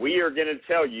 we are going to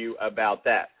tell you about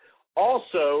that.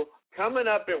 Also, coming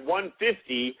up at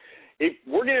 1:50,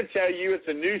 we're going to tell you it's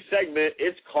a new segment.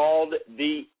 It's called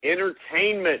the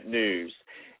Entertainment News.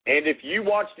 And if you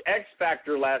watched X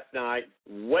Factor last night,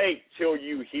 wait till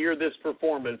you hear this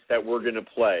performance that we're going to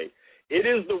play. It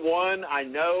is the one. I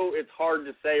know it's hard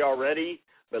to say already,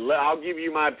 but I'll give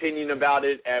you my opinion about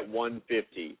it at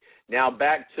 150. Now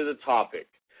back to the topic.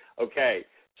 Okay,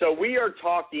 so we are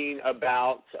talking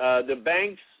about the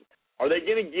banks. Are they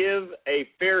going to give a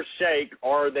fair shake,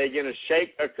 or are they going to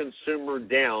shake a consumer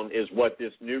down, is what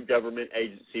this new government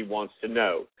agency wants to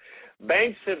know.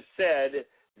 Banks have said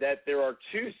that they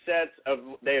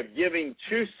have given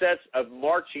two sets of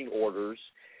marching orders,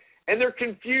 and they're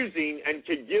confusing and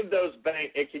could get those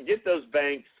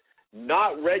banks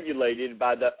not regulated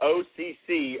by the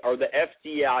OCC or the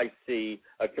FDIC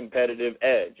a competitive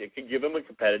edge. It could give them a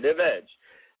competitive edge.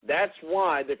 That's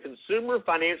why the Consumer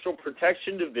Financial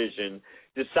Protection Division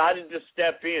decided to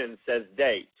step in, said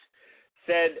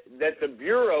that the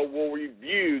Bureau will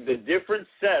review the different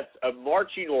sets of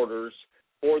marching orders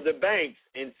for the banks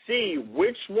and see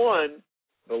which one,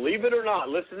 believe it or not,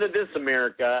 listen to this,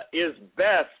 America, is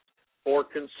best for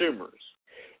consumers.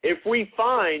 If we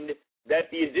find that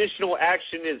the additional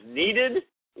action is needed,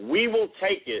 we will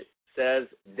take it, says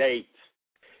Date.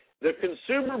 The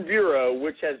Consumer Bureau,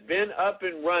 which has been up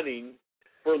and running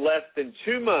for less than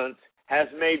 2 months, has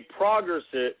made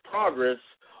progress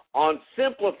on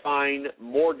simplifying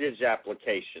mortgage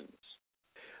applications.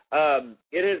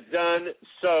 It has done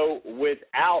so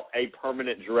without a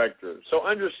permanent director. So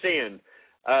understand,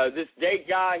 this Date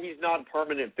guy, he's not a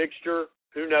permanent fixture.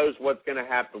 Who knows what's going to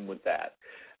happen with that?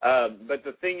 But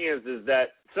the thing is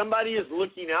that somebody is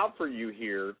looking out for you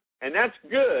here, and that's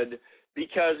good,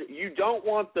 because you don't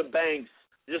want the banks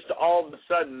just to all of a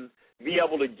sudden be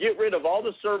able to get rid of all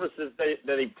the services that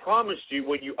they promised you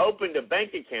when you opened a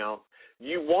bank account.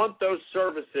 You want those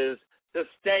services to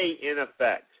stay in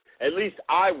effect. At least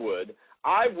I would.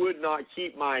 I would not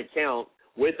keep my account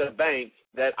with a bank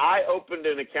that I opened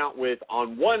an account with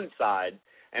on one side,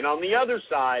 and on the other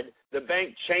side, the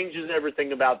bank changes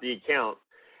everything about the account,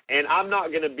 and I'm not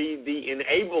going to be the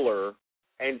enabler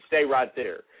and stay right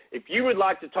there. If you would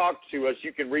like to talk to us,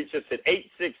 you can reach us at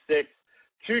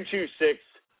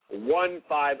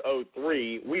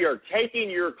 866-226-1503. We are taking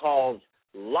your calls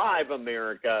live,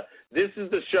 America. This is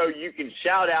the show you can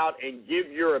shout out and give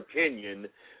your opinion.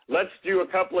 Let's do a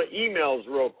couple of emails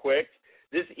real quick.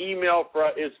 This email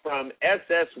is from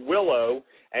SS Willow,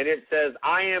 and it says,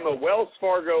 I am a Wells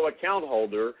Fargo account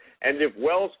holder, and if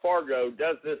Wells Fargo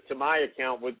does this to my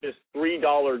account with this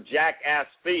 $3 jackass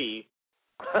fee,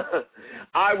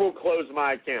 I will close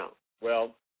my account.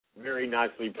 Well, very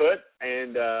nicely put,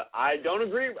 and I don't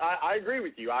agree. I agree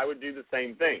with you. I would do the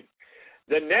same thing.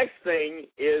 The next thing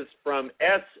is from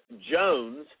S.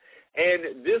 Jones,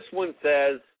 and this one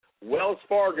says, Wells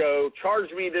Fargo,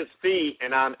 charge me this fee,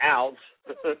 and I'm out.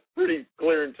 Pretty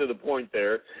clear and to the point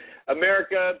there.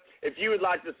 America, if you would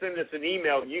like to send us an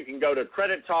email, you can go to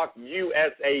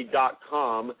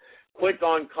credittalkusa.com, click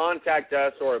on Contact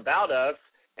Us or About Us,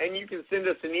 and you can send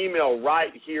us an email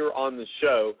right here on the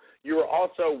show. You are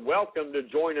also welcome to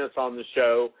join us on the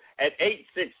show at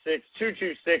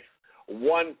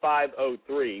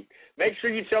 866-226-1503. Make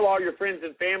sure you tell all your friends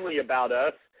and family about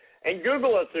us, and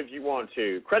Google us if you want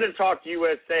to. Credit Talk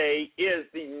USA is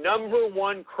the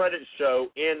 #1 credit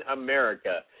show in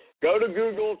America. Go to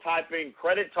Google, type in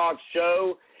Credit Talk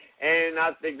Show, and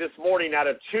I think this morning out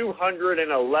of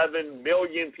 211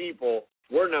 million people,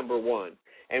 we're #1.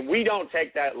 And we don't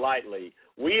take that lightly.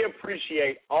 We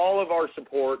appreciate all of our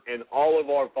support and all of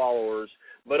our followers,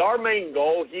 but our main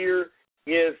goal here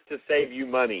is to save you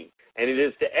money, and it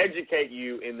is to educate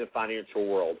you in the financial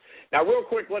world. Now, real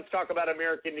quick, let's talk about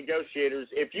American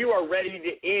Negotiators. If you are ready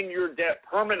to end your debt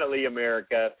permanently,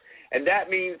 America, and that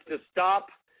means to stop,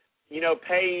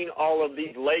 paying all of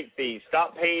these late fees,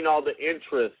 stop paying all the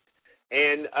interest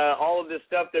and all of this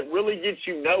stuff that really gets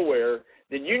you nowhere,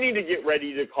 then you need to get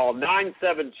ready to call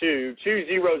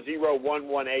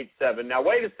 972-200-1187. Now,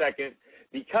 wait a second.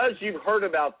 Because you've heard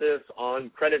about this on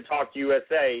Credit Talk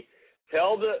USA,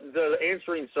 tell the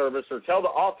answering service, or tell the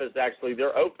office, actually,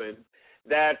 they're open,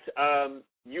 that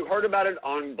you heard about it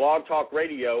on Blog Talk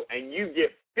Radio, and you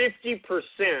get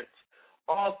 50%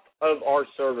 off of our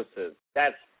services.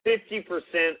 That's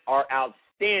 50% our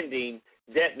outstanding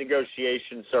debt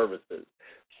negotiation services.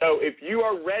 So if you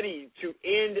are ready to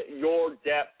end your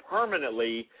debt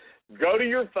permanently, go to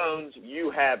your phones. You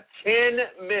have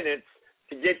 10 minutes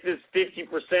to get this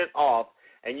 50% off,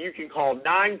 and you can call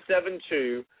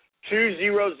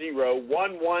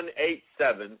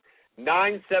 972-200-1187,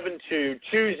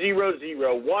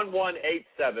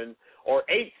 972-200-1187, or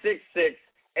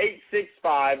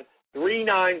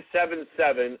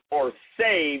 866-865-3977, or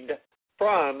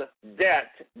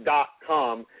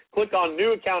savedfromdebt.com. Click on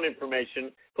New Account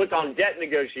Information. Click on Debt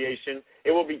Negotiation.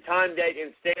 It will be time, date,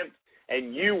 and stamped,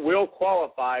 and you will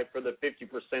qualify for the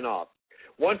 50% off.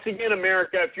 Once again,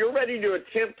 America, if you're ready to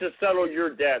attempt to settle your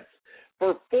debts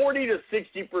for 40 to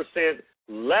 60%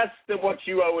 less than what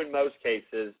you owe in most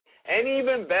cases, and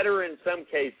even better in some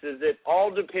cases, it all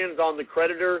depends on the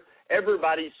creditor.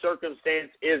 Everybody's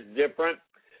circumstance is different.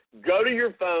 Go to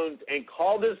your phones and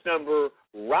call this number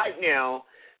right now,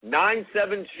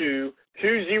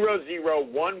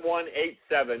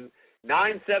 972-200-1187,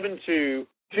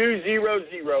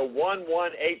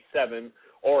 972-200-1187,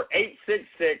 or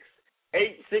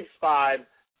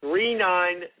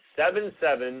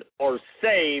 866-865-3977, or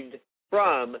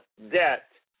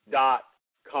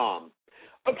savedfromdebt.com.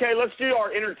 Okay, let's do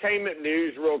our entertainment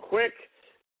news real quick.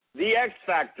 The X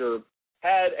Factor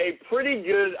had a pretty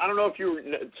good, I don't know if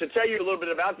to tell you a little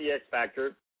bit about the X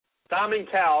Factor, Simon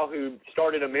Cowell, who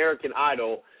started American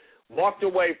Idol, walked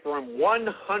away from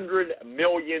 $100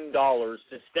 million to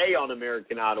stay on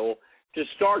American Idol to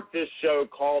start this show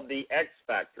called the X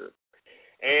Factor.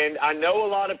 And I know a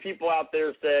lot of people out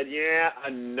there said, yeah,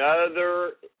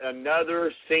 another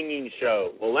singing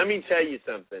show. Well, let me tell you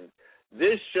something.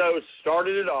 This show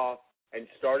started it off and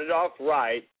started off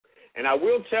right. And I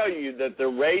will tell you that the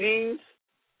ratings,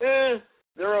 they're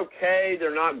okay.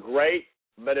 They're not great.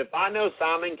 But if I know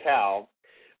Simon Cowell,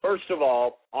 first of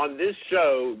all, on this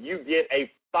show, you get a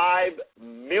 $5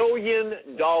 million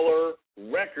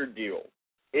record deal.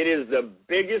 It is the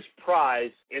biggest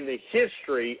prize in the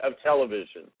history of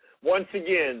television. Once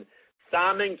again,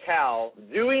 Simon Cowell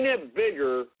doing it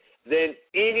bigger than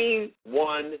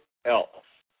anyone else.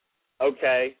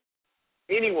 Okay?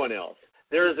 Anyone else.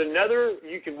 There is another,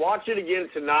 you can watch it again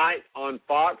tonight on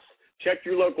Fox. Check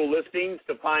your local listings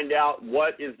to find out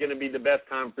what is going to be the best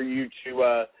time for you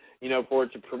to, for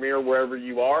it to premiere wherever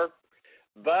you are.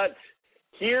 But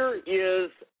here is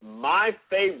my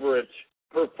favorite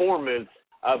performance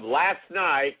of last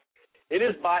night. It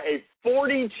is by a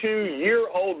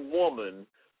 42-year-old woman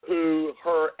who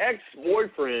her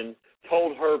ex-boyfriend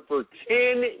told her for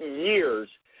 10 years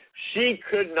she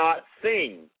could not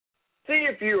sing. See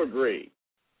if you agree.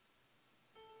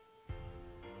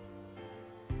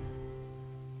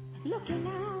 Looking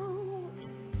out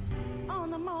on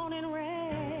the morning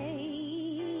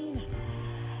rain,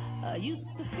 I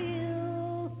used to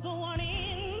feel so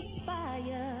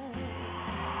uninspired.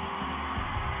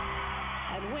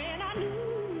 And when I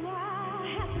knew I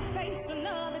had to face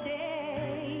another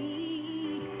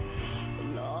day,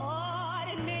 Lord,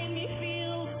 it made me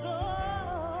feel so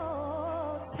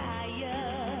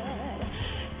tired.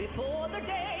 Before the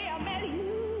day I met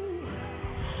you,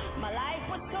 my life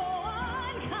was so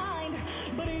unkind,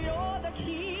 but you're the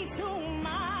key to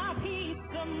my peace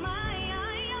of mind.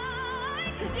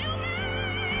 'Cause you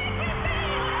make me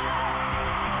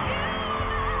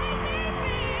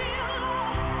feel,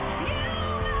 you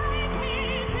make me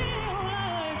feel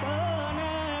like a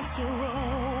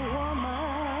natural woman.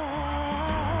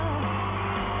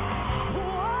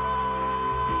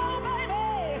 Whoa, baby,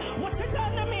 what you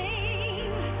done to me?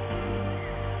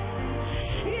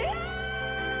 You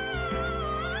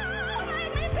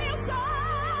make me feel so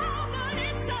good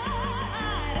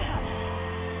inside,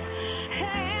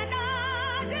 and I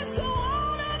just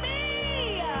wanna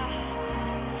be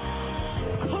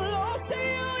close to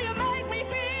you. You make me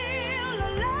feel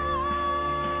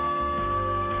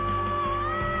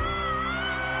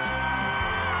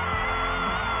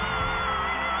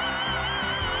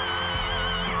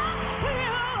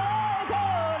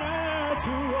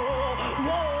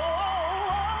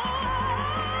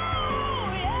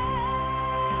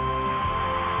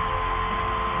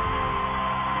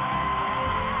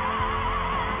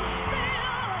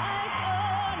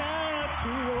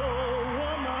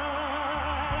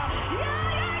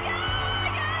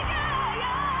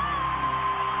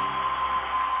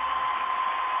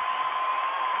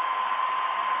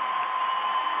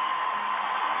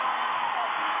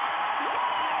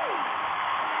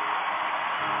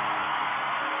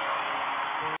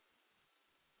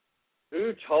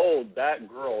Who told that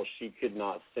girl she could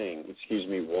not sing?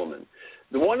 Woman.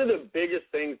 One of the biggest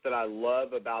things that I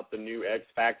love about the new X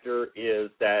Factor is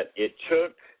that it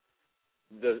took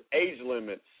the age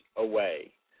limits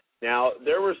away. Now,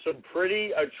 there were some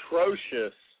pretty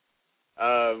atrocious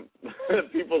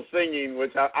people singing,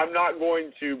 which I'm not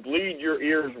going to bleed your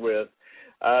ears with.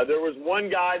 There was one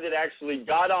guy that actually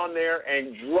got on there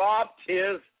and dropped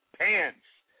his pants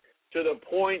to the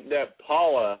point that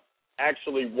Paula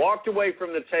actually walked away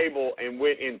from the table and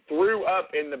went and threw up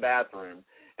in the bathroom.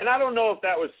 And I don't know if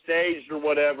that was staged or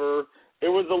whatever. It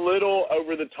was a little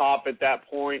over the top at that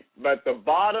point. But the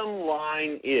bottom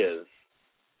line is,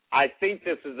 I think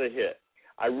this is a hit.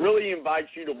 I really invite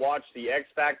you to watch The X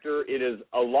Factor. It is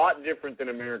a lot different than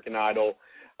American Idol.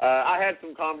 I had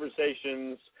some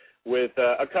conversations with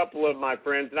a couple of my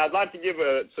friends, and I'd like to give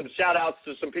some shout-outs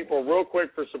to some people real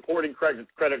quick for supporting Credit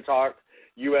Talk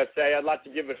USA. I'd like to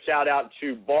give a shout-out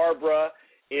to Barbara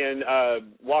in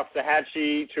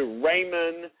Waxahachie, to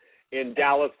Raymond in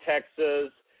Dallas,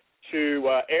 Texas,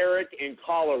 to Eric in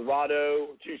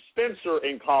Colorado, to Spencer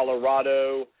in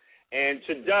Colorado, and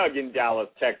to Doug in Dallas,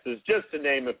 Texas, just to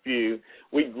name a few.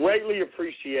 We greatly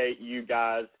appreciate you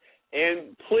guys.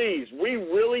 And please, we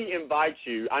really invite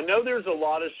you. I know there's a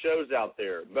lot of shows out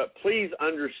there, but please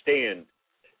understand,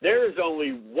 there is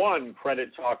only one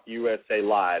Credit Talk USA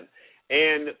Live.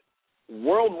 And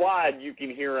worldwide, you can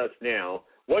hear us now.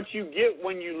 What you get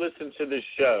when you listen to this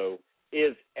show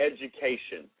is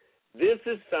education. This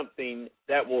is something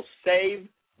that will save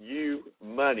you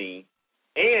money,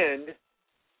 and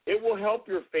it will help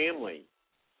your family.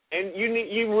 And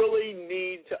you really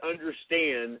need to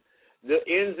understand the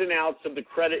ins and outs of the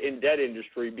credit and debt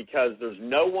industry, because there's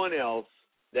no one else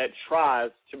that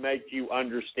tries to make you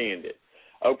understand it.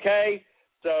 Okay?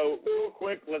 So real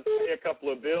quick, let's pay a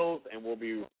couple of bills, and we'll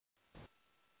be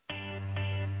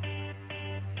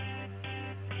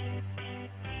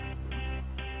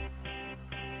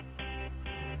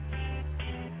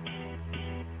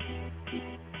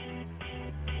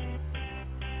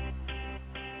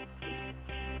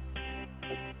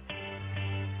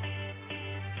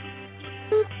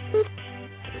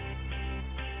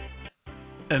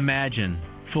Imagine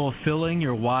fulfilling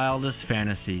your wildest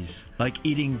fantasies, like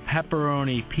eating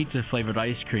pepperoni pizza-flavored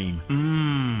ice cream.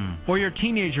 Or your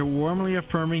teenager warmly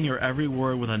affirming your every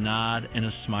word with a nod and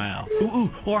a smile.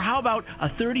 Or how about a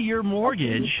 30-year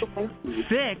mortgage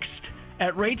fixed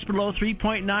at rates below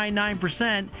 3.99%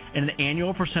 and an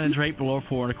annual percentage rate below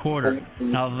 4.25%.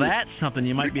 Now that's something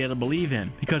you might be able to believe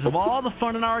in. Because of all the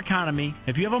fun in our economy,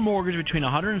 if you have a mortgage between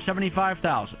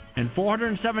 $175,000 and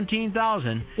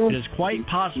 $417,000, it is quite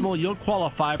possible you'll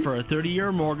qualify for a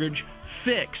 30-year mortgage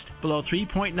fixed below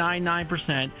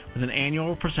 3.99% with an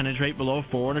annual percentage rate below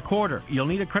 4.25%. You'll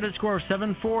need a credit score of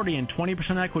 740 and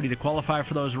 20% equity to qualify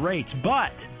for those rates,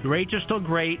 but the rates are still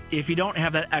great if you don't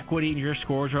have that equity and your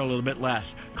scores are a little bit less.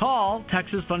 Call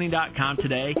TexasFunding.com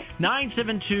today,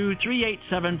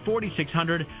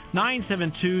 972-387-4600,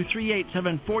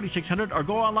 972-387-4600, or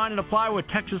go online and apply with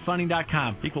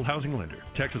TexasFunding.com. Equal housing lender.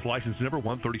 Texas license number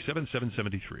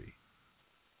 137773.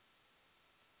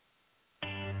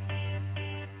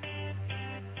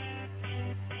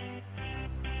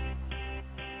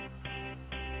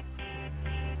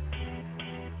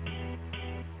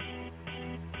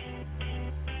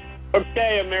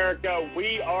 Okay, America,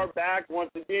 we are back.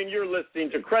 Once again, you're listening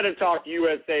to Credit Talk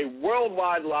USA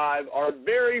Worldwide Live, our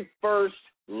very first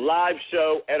live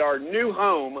show at our new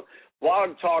home,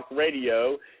 Blog Talk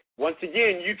Radio. Once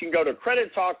again, you can go to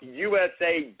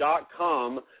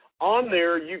credittalkusa.com. On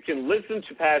there, you can listen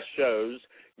to past shows.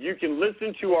 You can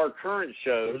listen to our current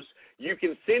shows. You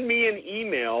can send me an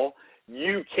email.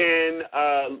 You can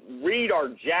read our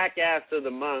Jackass of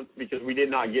the Month, because we did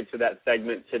not get to that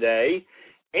segment today.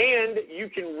 And you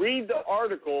can read the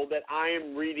article that I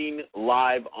am reading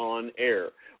live on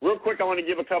air. Real quick, I want to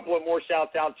give a couple of more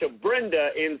shouts out to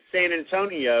Brenda in San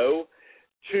Antonio,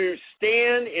 to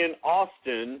Stan in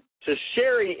Austin, to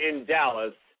Sherry in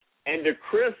Dallas, and to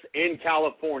Chris in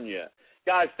California.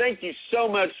 Guys, thank you so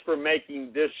much for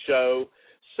making this show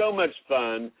so much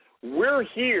fun. We're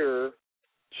here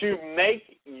to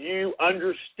make you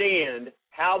understand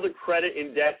how the credit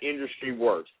and debt industry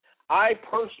works. I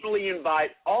personally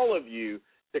invite all of you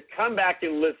to come back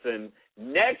and listen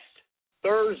next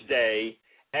Thursday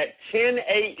at 10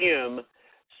 a.m.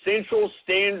 Central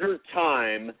Standard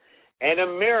Time. And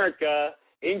America,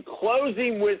 in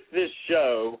closing with this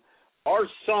show, our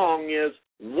song is,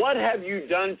 "What Have You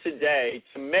Done Today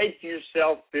to Make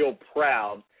Yourself Feel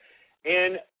Proud?"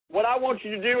 And what I want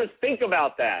you to do is think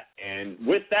about that. And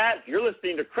with that, you're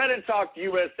listening to Credit Talk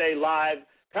USA Live.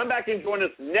 Come back and join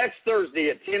us next Thursday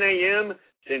at 10 a.m.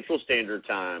 Central Standard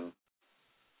Time.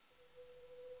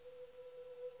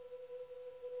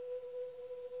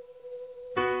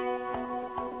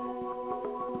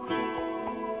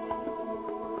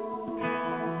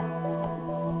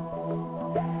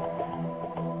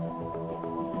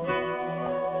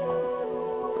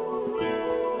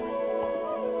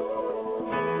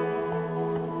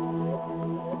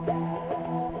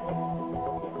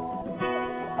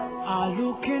 I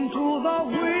look into the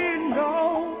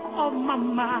window of my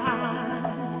mind,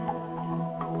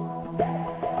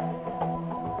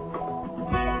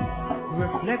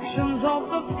 reflections of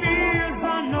the fears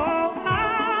I know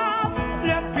I've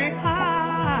left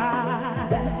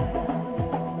behind.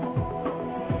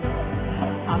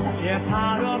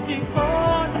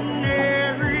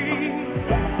 ordinary.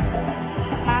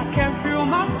 I can feel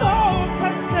my soul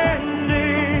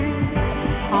ascending.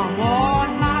 I'm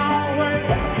on my way,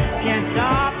 can't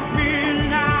stop me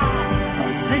now.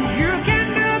 And you can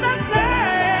do the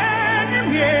same,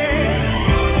 yeah.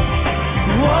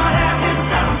 What have you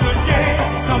done today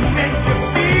to make you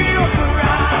feel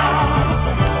proud?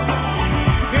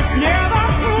 It's never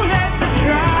too late to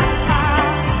try.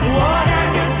 What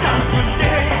have you done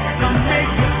today to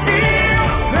make you feel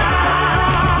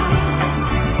proud?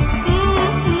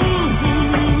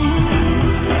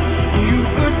 You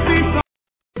could be.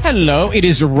 Hello, it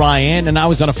is Ryan, and I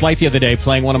was on a flight the other day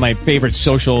playing one of my favorite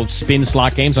social spin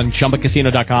slot games on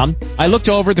ChumbaCasino.com. I looked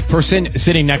over at the person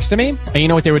sitting next to me, and you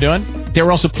know what they were doing? They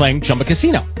were also playing Chumba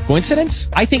Casino. Coincidence?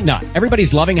 I think not.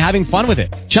 Everybody's loving having fun with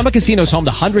it. Chumba Casino is home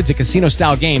to hundreds of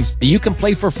casino-style games that you can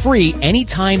play for free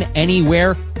anytime,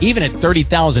 anywhere, even at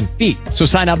 30,000 feet. So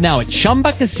sign up now at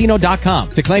ChumbaCasino.com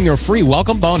to claim your free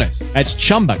welcome bonus. That's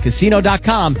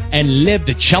ChumbaCasino.com and live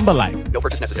the Chumba life. No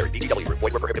purchase necessary. VGW. Void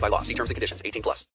where prohibited by law. See terms and conditions. 18+.